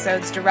podcast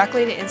episodes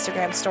directly to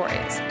Instagram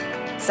stories.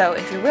 So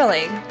if you're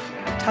willing,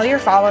 tell your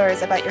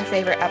followers about your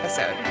favorite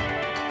episode.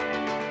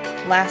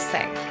 Last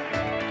thing.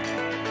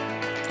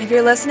 If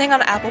you're listening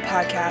on Apple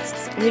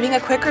Podcasts, leaving a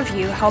quick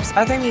review helps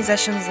other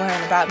musicians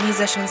learn about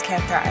Musicians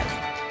Can Thrive.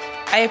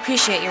 I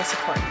appreciate your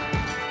support.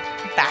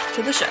 Back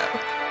to the show.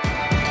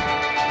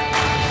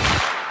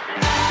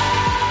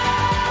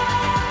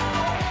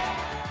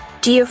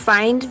 Do you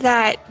find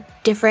that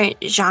different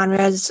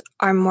genres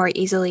are more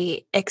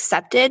easily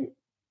accepted?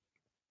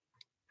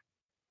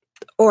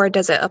 Or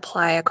does it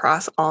apply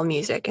across all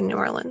music in New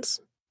Orleans?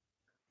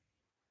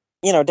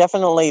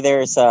 Definitely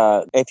there's,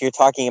 if you're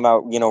talking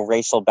about,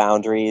 racial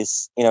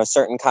boundaries,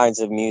 certain kinds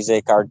of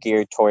music are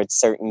geared towards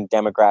certain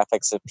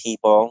demographics of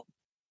people.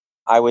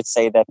 I would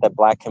say that the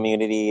Black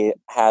community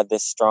had the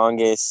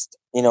strongest,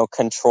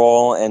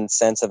 control and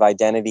sense of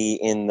identity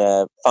in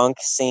the funk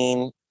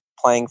scene,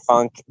 playing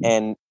funk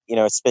and,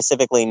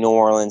 specifically New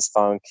Orleans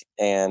funk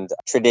and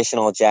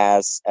traditional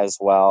jazz as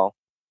well.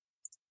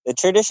 The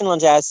traditional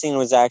jazz scene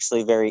was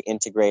actually very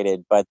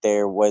integrated, but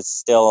there was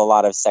still a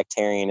lot of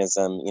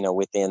sectarianism,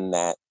 within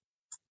that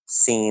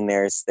scene.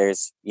 There's,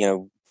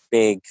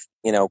 big,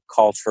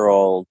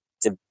 cultural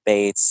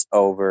debates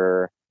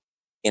over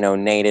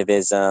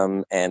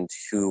nativism and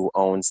who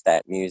owns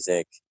that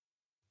music.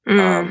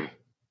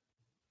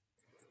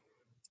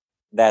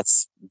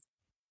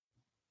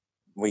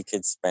 We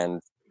could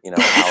spend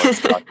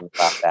hours talking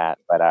about that,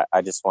 but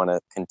I just want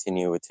to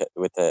continue with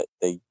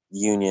the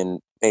union.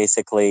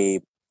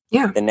 Basically,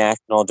 the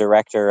national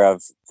director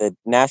of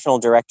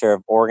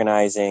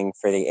organizing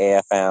for the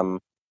AFM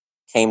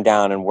came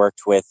down and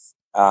worked with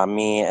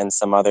me and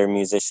some other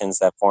musicians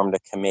that formed a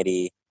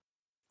committee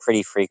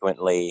pretty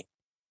frequently.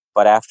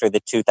 But after the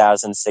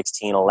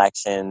 2016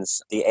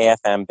 elections, the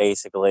AFM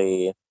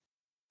basically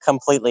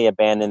completely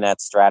abandoned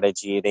that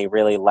strategy. They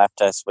really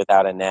left us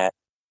without a net.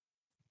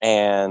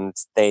 And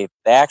they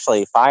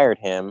actually fired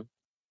him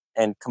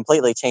and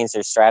completely changed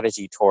their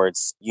strategy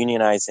towards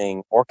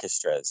unionizing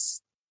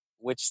orchestras,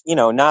 which,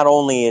 not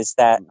only does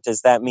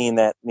that mean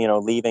that,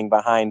 leaving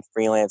behind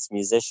freelance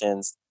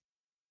musicians,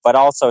 but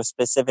also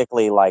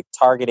specifically like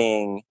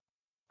targeting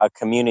a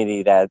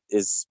community that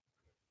is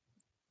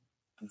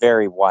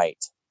very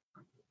white.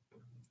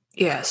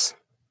 Yes.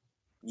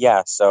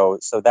 Yeah. So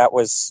that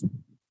was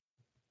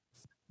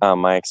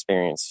my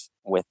experience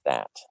with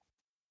that.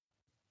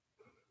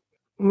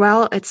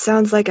 Well, it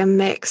sounds like a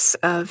mix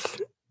of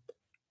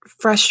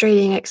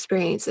frustrating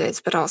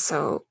experiences, but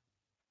also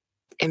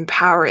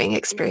empowering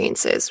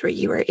experiences where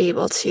you were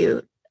able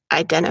to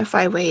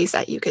identify ways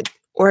that you could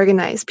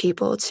organize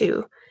people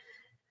to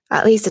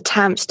at least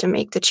attempt to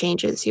make the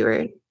changes you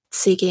were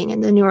seeking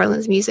in the New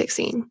Orleans music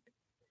scene.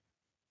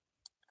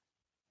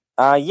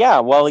 Yeah,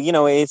 well,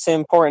 it's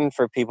important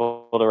for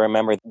people to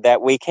remember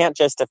that we can't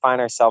just define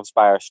ourselves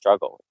by our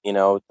struggle.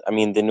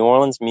 The New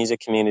Orleans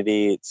music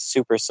community is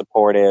super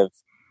supportive.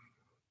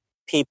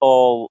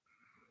 People,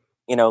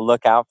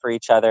 look out for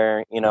each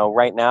other.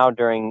 Right now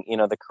during,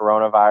 the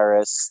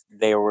coronavirus,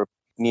 there were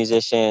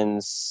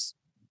musicians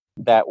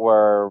that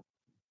were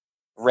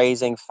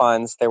raising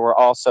funds. There were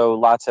also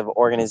lots of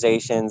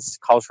organizations,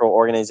 cultural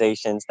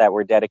organizations that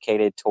were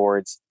dedicated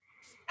towards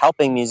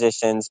helping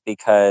musicians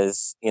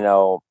because,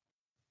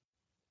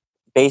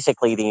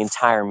 basically the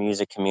entire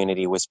music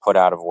community was put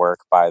out of work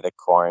by the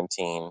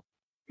quarantine.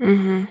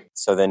 Mm-hmm.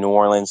 So the New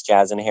Orleans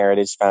Jazz and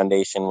Heritage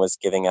Foundation was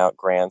giving out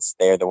grants.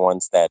 They're the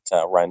ones that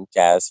run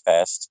Jazz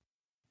Fest.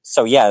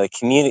 So yeah,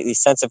 the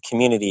sense of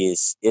community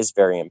is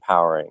very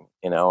empowering,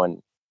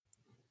 and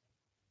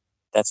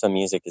that's what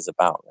music is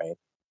about, right?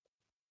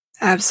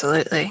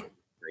 Absolutely.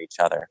 For each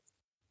other.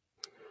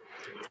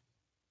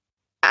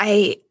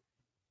 I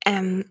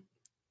am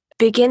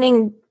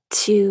beginning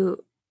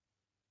to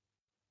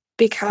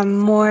become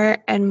more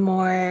and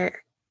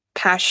more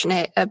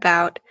passionate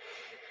about,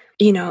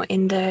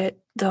 in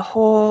the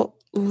whole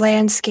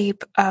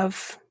landscape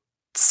of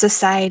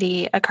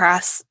society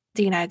across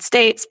the United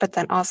States, but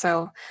then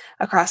also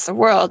across the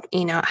world,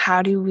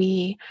 how do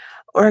we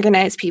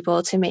organize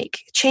people to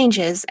make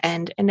changes?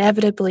 And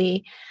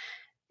inevitably,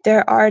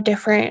 there are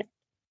different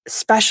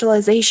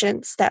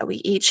specializations that we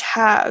each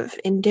have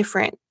in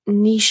different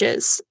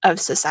niches of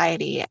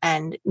society,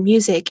 and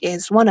music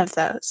is one of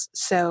those.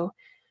 So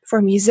for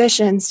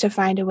musicians to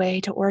find a way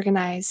to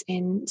organize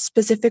in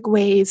specific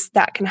ways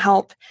that can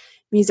help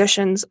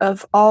musicians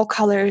of all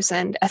colors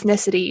and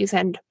ethnicities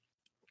and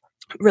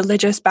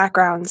religious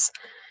backgrounds,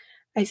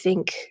 I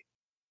think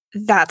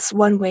that's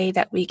one way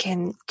that we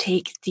can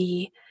take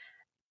the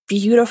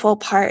beautiful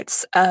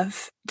parts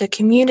of the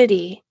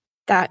community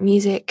that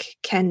music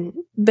can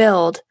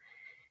build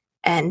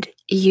and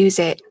use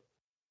it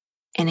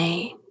in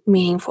a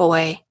meaningful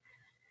way.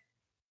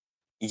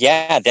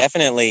 Yeah,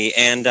 definitely.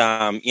 And,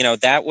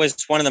 that was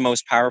one of the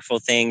most powerful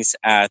things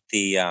at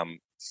the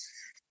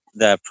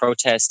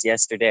protest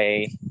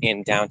yesterday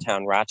in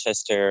downtown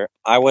Rochester.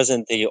 I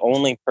wasn't the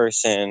only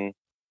person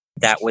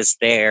that was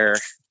there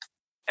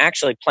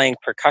actually playing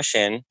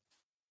percussion,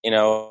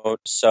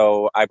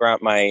 so I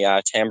brought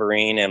my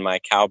tambourine and my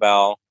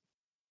cowbell,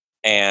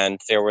 and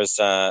there was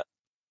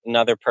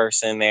another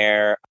person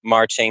there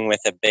marching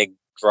with a big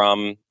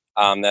drum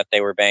that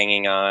they were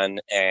banging on,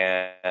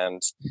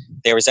 and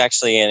there was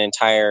actually an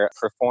entire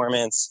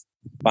performance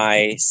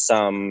by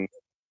some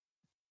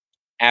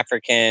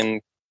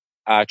African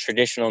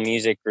traditional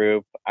music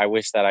group. I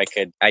wish that I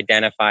could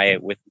identify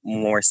it with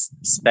more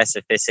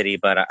specificity,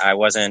 but I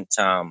wasn't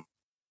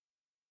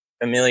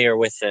familiar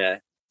with the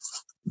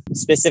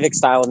specific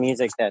style of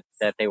music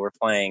that they were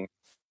playing.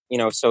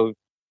 So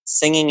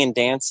singing and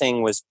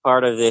dancing was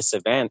part of this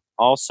event.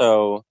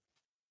 Also,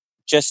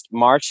 just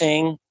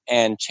marching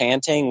and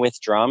chanting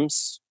with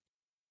drums,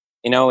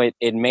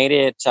 it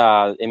made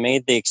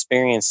the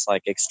experience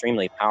like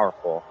extremely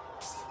powerful,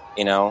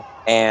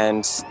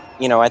 and,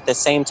 at the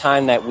same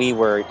time that we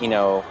were,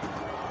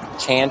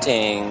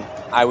 chanting,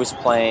 I was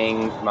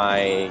playing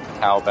my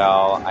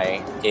cowbell.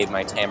 I gave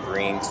my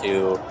tambourine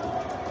to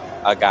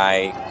a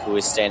guy who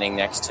was standing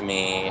next to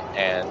me,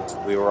 and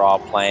we were all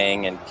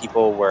playing, and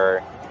people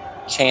were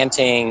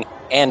chanting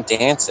and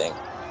dancing.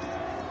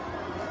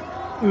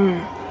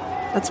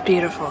 That's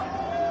beautiful.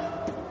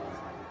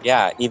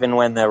 Yeah, even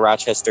when the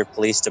Rochester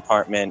Police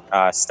Department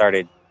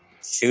started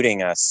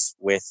shooting us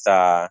with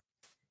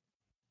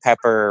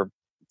pepper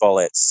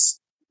bullets,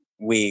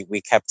 we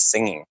kept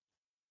singing.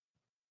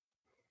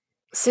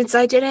 Since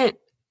I didn't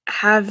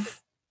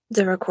have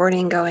the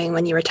recording going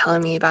when you were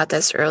telling me about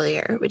this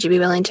earlier, would you be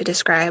willing to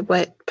describe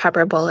what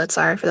pepper bullets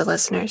are for the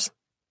listeners?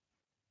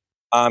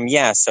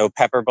 Yeah, so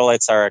pepper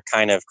bullets are a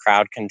kind of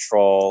crowd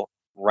control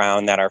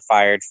round that are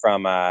fired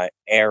from a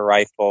air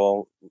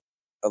rifle,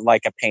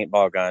 like a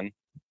paintball gun.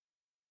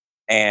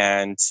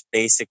 And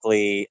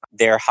basically,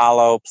 they're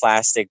hollow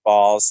plastic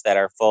balls that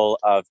are full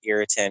of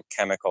irritant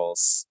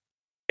chemicals.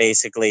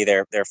 Basically,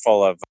 they're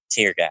full of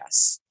tear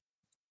gas.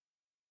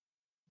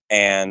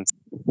 And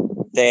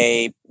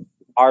they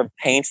are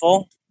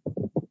painful.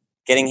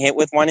 Getting hit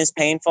with one is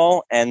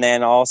painful. And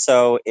then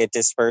also it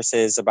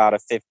disperses about a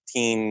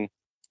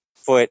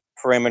 15-foot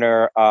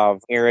perimeter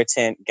of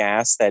irritant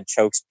gas that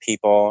chokes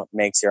people,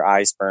 makes your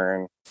eyes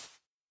burn.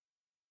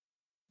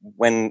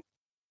 When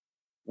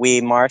we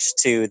marched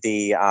to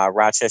the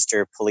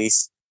Rochester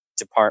Police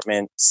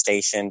Department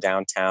station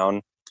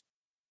downtown,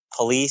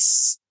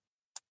 police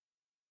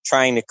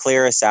trying to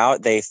clear us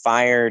out, they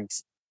fired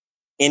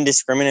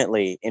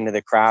indiscriminately into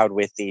the crowd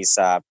with these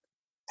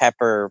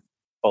pepper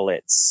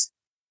bullets.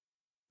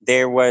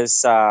 There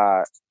was,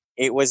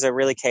 it was a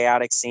really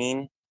chaotic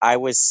scene. I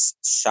was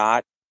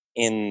shot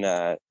in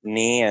the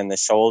knee and the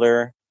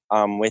shoulder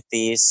with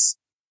these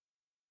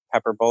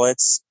pepper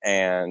bullets,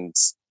 and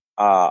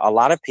a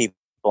lot of people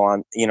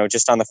on,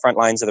 just on the front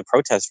lines of the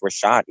protest were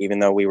shot, even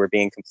though we were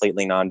being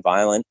completely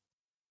nonviolent.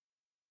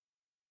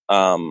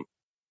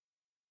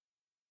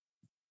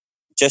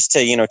 Just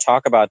to,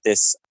 talk about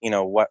this,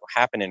 what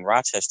happened in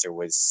Rochester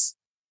was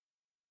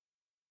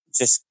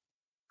just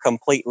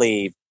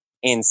completely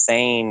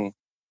insane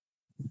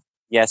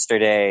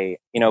yesterday.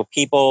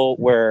 People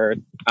were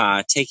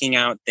taking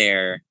out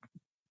their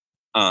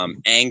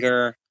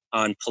anger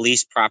on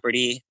police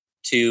property.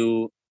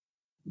 Two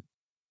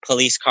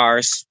police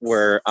cars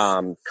were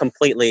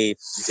completely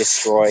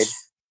destroyed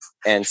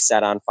and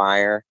set on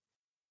fire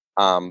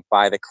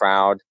by the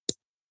crowd.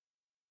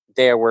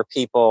 There were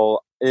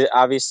people,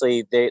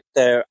 obviously, the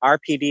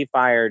RPD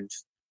fired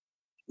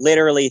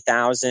literally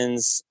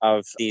thousands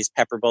of these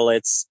pepper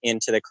bullets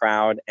into the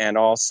crowd, and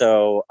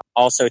also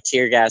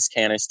tear gas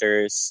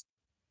canisters.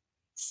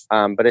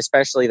 But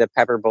especially the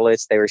pepper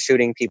bullets, they were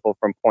shooting people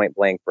from point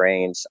blank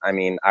range. I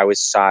mean, I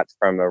was shot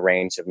from a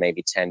range of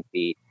maybe 10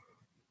 feet,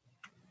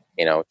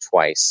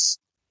 twice.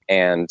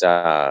 And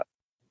that's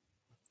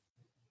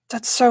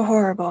so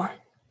horrible.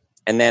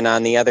 And then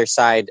on the other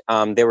side,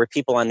 there were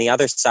people on the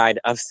other side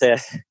of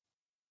the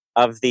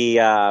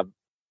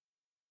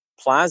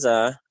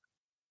plaza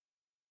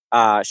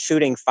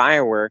shooting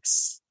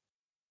fireworks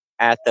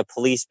at the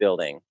police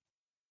building.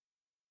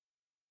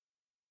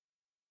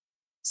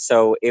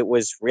 So it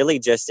was really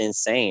just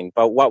insane.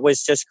 But what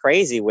was just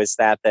crazy was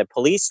that the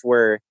police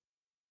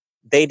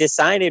they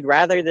decided,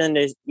 rather than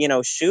to,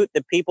 shoot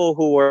the people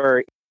who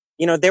were,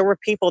 there were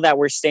people that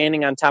were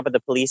standing on top of the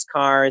police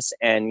cars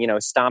and,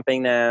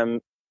 stomping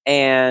them.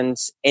 And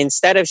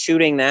instead of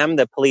shooting them,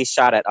 the police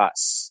shot at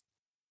us.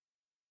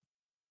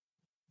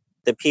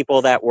 The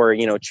people that were,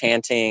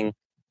 chanting,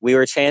 we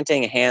were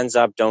chanting, "Hands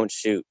up, don't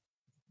shoot."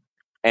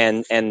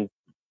 And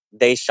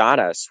they shot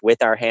us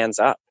with our hands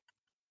up,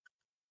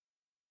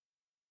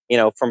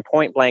 from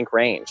point blank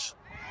range.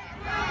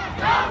 Don't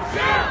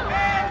shoot!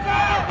 Hands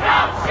up!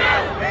 Don't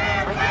shoot!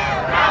 Hands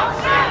up! Don't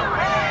shoot!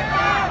 Hands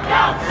up!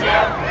 Don't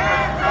shoot!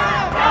 Hands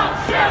up! Don't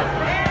shoot!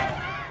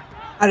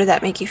 How did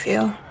that make you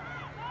feel?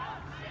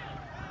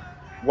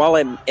 Well,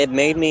 it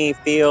made me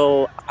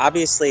feel,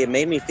 obviously, it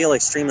made me feel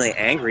extremely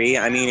angry.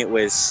 I mean,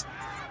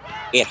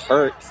 it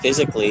hurt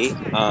physically.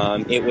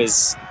 It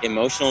was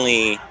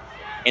emotionally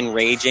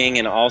enraging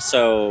and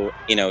also,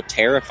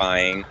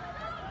 terrifying.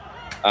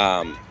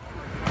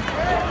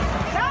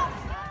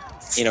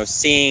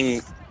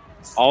 Seeing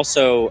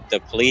also the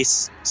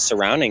police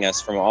surrounding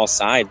us from all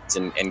sides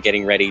and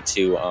getting ready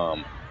to,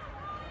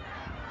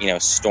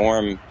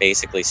 storm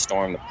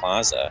the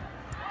plaza,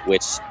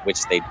 which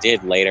they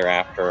did later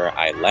after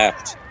I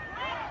left,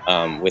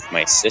 with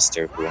my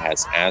sister who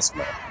has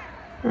asthma.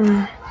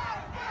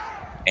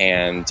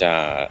 And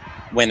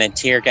when the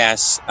tear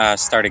gas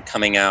started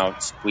coming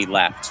out, we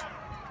left.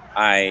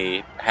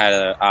 I had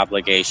an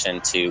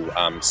obligation to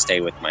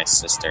stay with my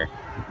sister.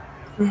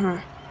 Mm-hmm.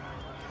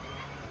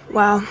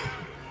 Well,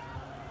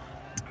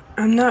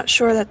 I'm not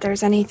sure that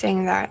there's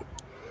anything that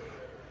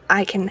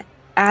I can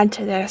add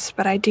to this,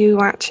 but I do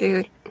want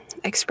to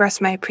express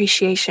my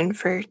appreciation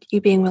for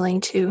you being willing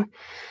to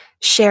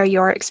share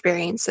your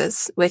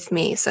experiences with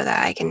me so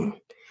that I can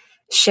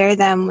share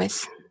them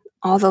with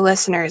all the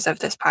listeners of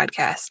this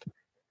podcast.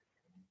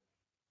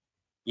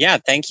 Yeah,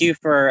 thank you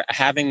for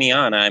having me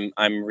on.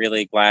 I'm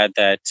really glad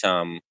that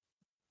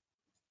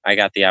I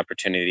got the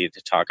opportunity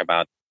to talk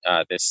about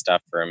this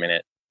stuff for a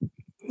minute.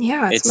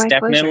 Yeah, it's my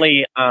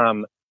definitely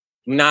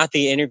not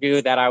the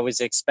interview that I was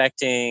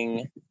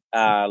expecting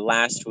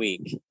last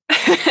week.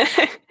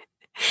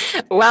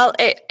 Well,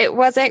 it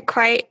wasn't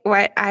quite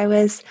what I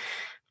was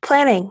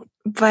planning,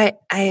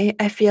 but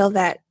I feel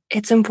that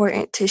it's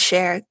important to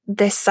share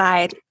this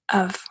side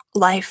of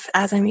life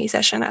as a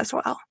musician as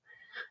well.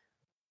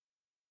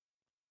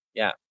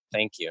 Yeah,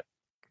 thank you.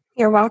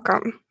 You're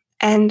welcome.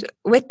 And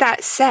with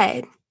that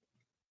said,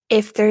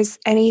 if there's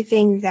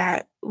anything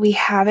that we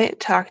haven't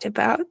talked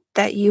about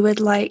that you would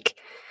like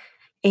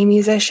a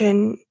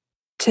musician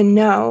to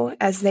know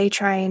as they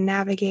try and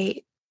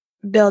navigate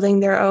building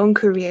their own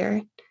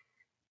career,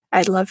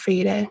 I'd love for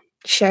you to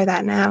share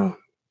that now.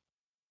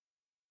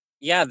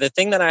 Yeah, the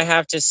thing that I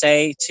have to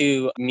say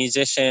to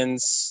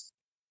musicians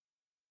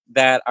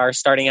that are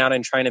starting out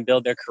and trying to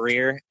build their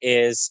career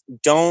is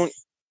don't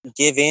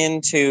give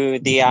in to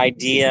the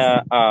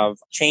idea of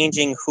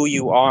changing who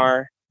you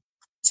are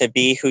to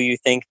be who you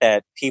think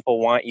that people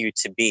want you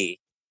to be.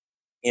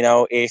 You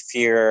know, if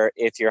your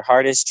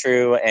heart is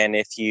true and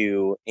if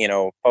you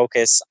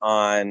focus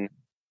on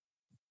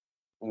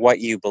what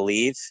you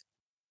believe,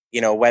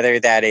 whether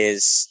that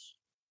is,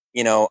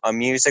 a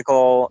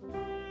musical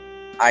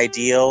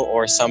ideal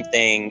or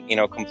something,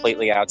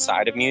 completely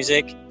outside of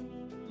music,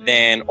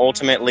 then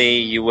ultimately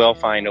you will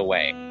find a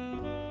way.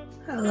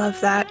 I love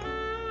that.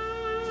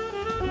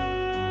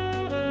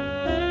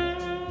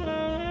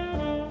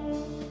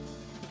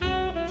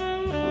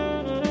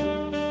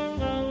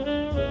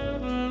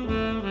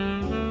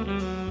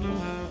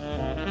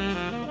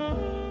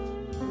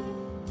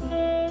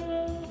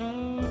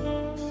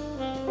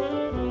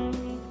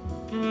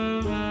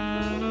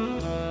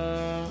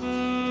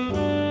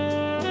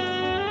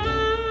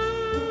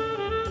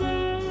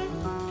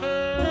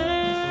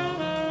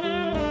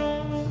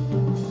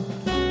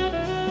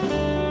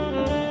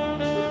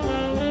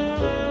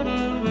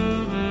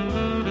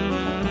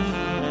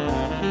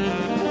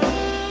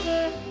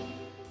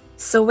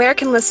 So where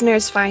can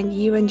listeners find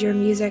you and your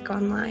music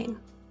online?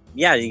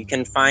 Yeah, you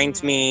can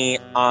find me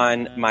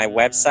on my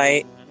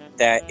website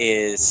that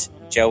is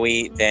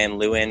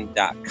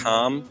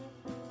joeyvanleeuwen.com.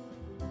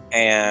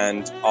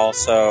 And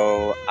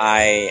also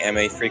I am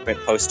a frequent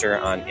poster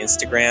on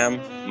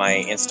Instagram.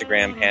 My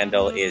Instagram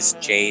handle is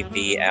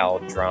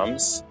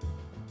jvldrums.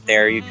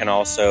 There you can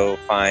also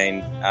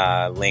find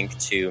a link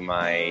to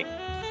my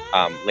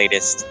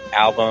latest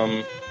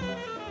album,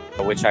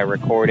 which I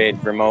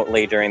recorded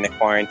remotely during the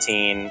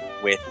quarantine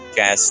with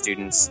jazz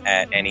students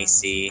at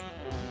NEC.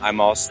 I'm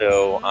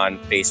also on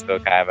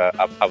Facebook. I have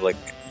a public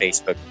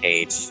Facebook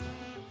page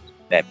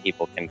that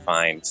people can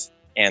find,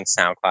 and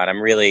SoundCloud.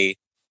 I'm really,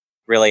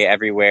 really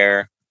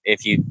everywhere.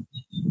 If you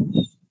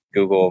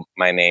Google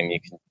my name, you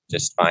can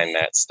just find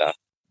that stuff.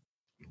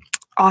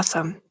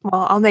 Awesome.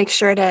 Well, I'll make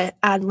sure to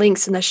add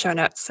links in the show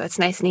notes so it's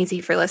nice and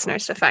easy for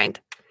listeners to find.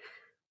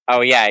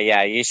 Oh,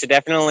 yeah. You should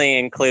definitely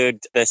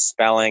include the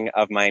spelling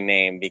of my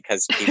name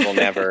because people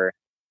never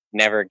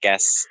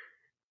guess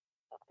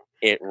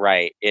it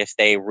right. If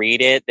they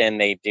read it, then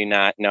they do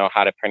not know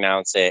how to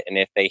pronounce it. And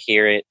if they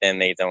hear it, then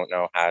they don't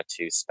know how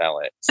to spell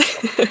it. So.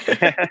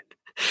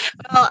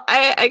 Well,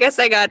 I guess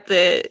I got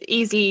the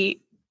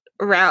easy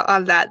route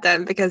on that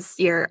then because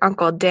your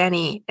Uncle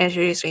Danny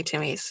introduced me to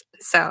me.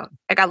 So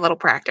I got a little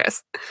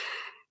practice.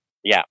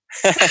 Yeah.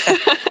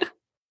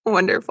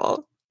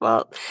 Wonderful.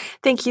 Well,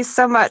 thank you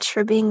so much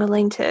for being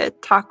willing to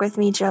talk with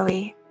me,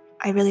 Joey.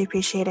 I really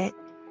appreciate it.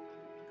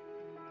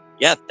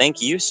 Yeah,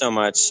 thank you so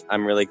much.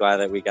 I'm really glad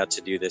that we got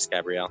to do this,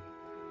 Gabrielle.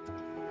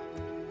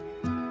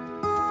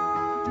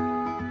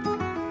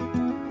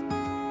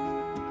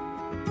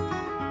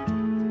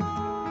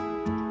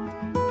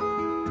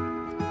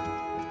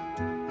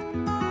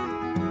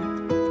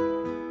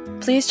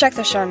 Please check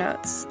the show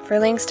notes for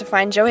links to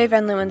find Joey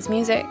Van Leeuwen's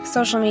music,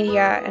 social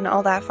media, and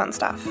all that fun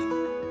stuff.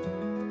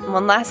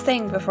 One last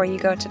thing before you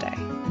go today.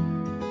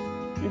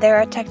 There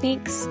are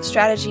techniques,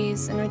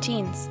 strategies, and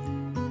routines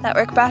that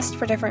work best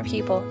for different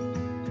people.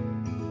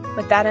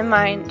 With that in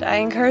mind, I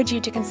encourage you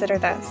to consider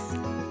this.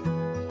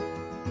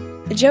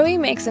 Joey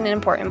makes an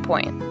important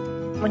point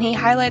when he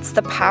highlights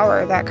the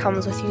power that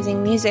comes with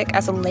using music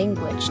as a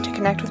language to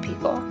connect with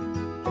people,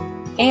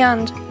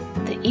 and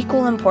the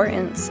equal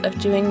importance of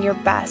doing your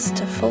best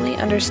to fully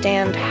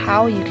understand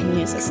how you can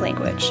use this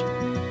language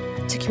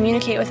to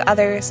communicate with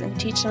others and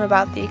teach them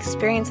about the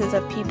experiences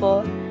of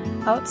people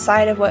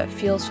outside of what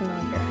feels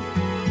familiar.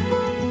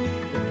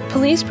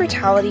 Police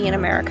brutality in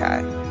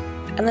America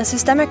and the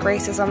systemic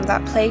racism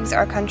that plagues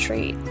our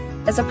country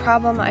is a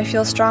problem I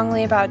feel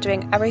strongly about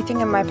doing everything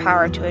in my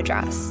power to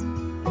address.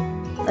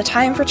 The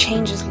time for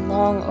change is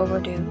long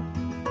overdue.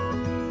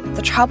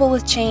 The trouble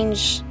with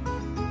change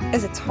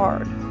is it's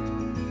hard.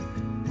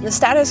 The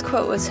status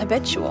quo is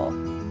habitual.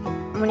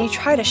 When you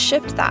try to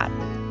shift that,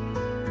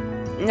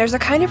 there's a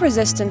kind of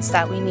resistance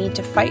that we need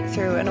to fight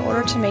through in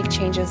order to make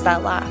changes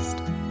that last.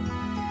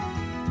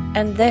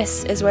 And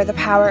this is where the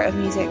power of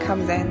music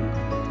comes in.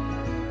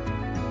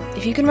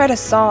 If you can write a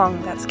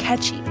song that's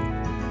catchy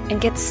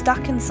and gets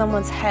stuck in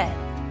someone's head,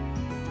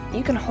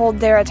 you can hold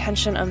their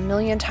attention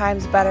 1,000,000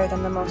 times better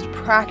than the most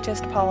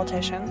practiced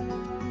politician.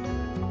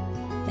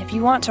 If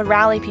you want to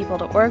rally people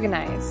to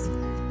organize,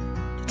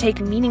 to take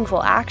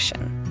meaningful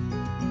action,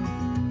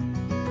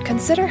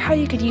 consider how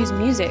you could use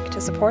music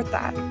to support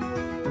that.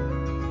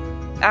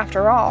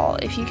 After all,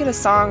 if you get a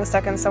song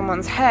stuck in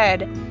someone's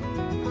head,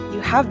 you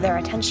have their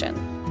attention.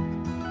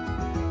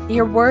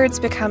 Your words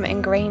become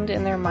ingrained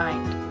in their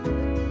mind.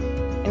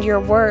 And your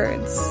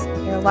words,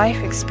 your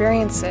life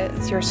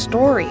experiences, your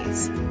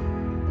stories,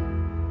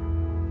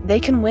 they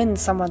can win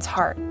someone's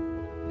heart.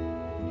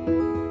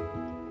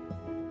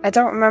 I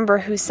don't remember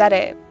who said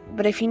it,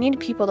 but if you need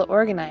people to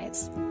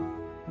organize,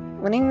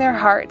 winning their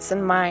hearts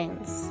and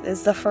minds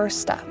is the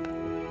first step.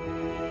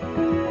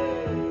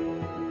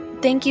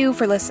 Thank you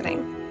for listening.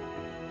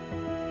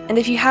 And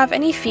if you have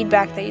any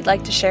feedback that you'd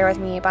like to share with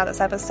me about this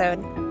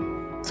episode,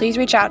 please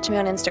reach out to me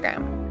on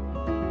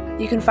Instagram.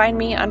 You can find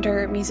me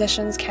under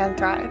Musicians Can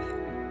Thrive,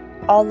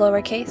 all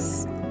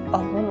lowercase,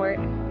 all one word.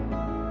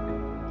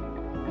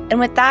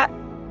 And with that,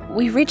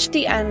 we've reached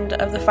the end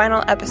of the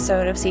final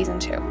episode of Season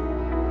 2.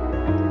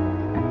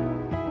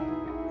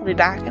 We'll be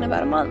back in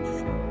about a month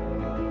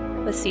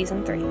with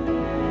Season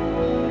 3.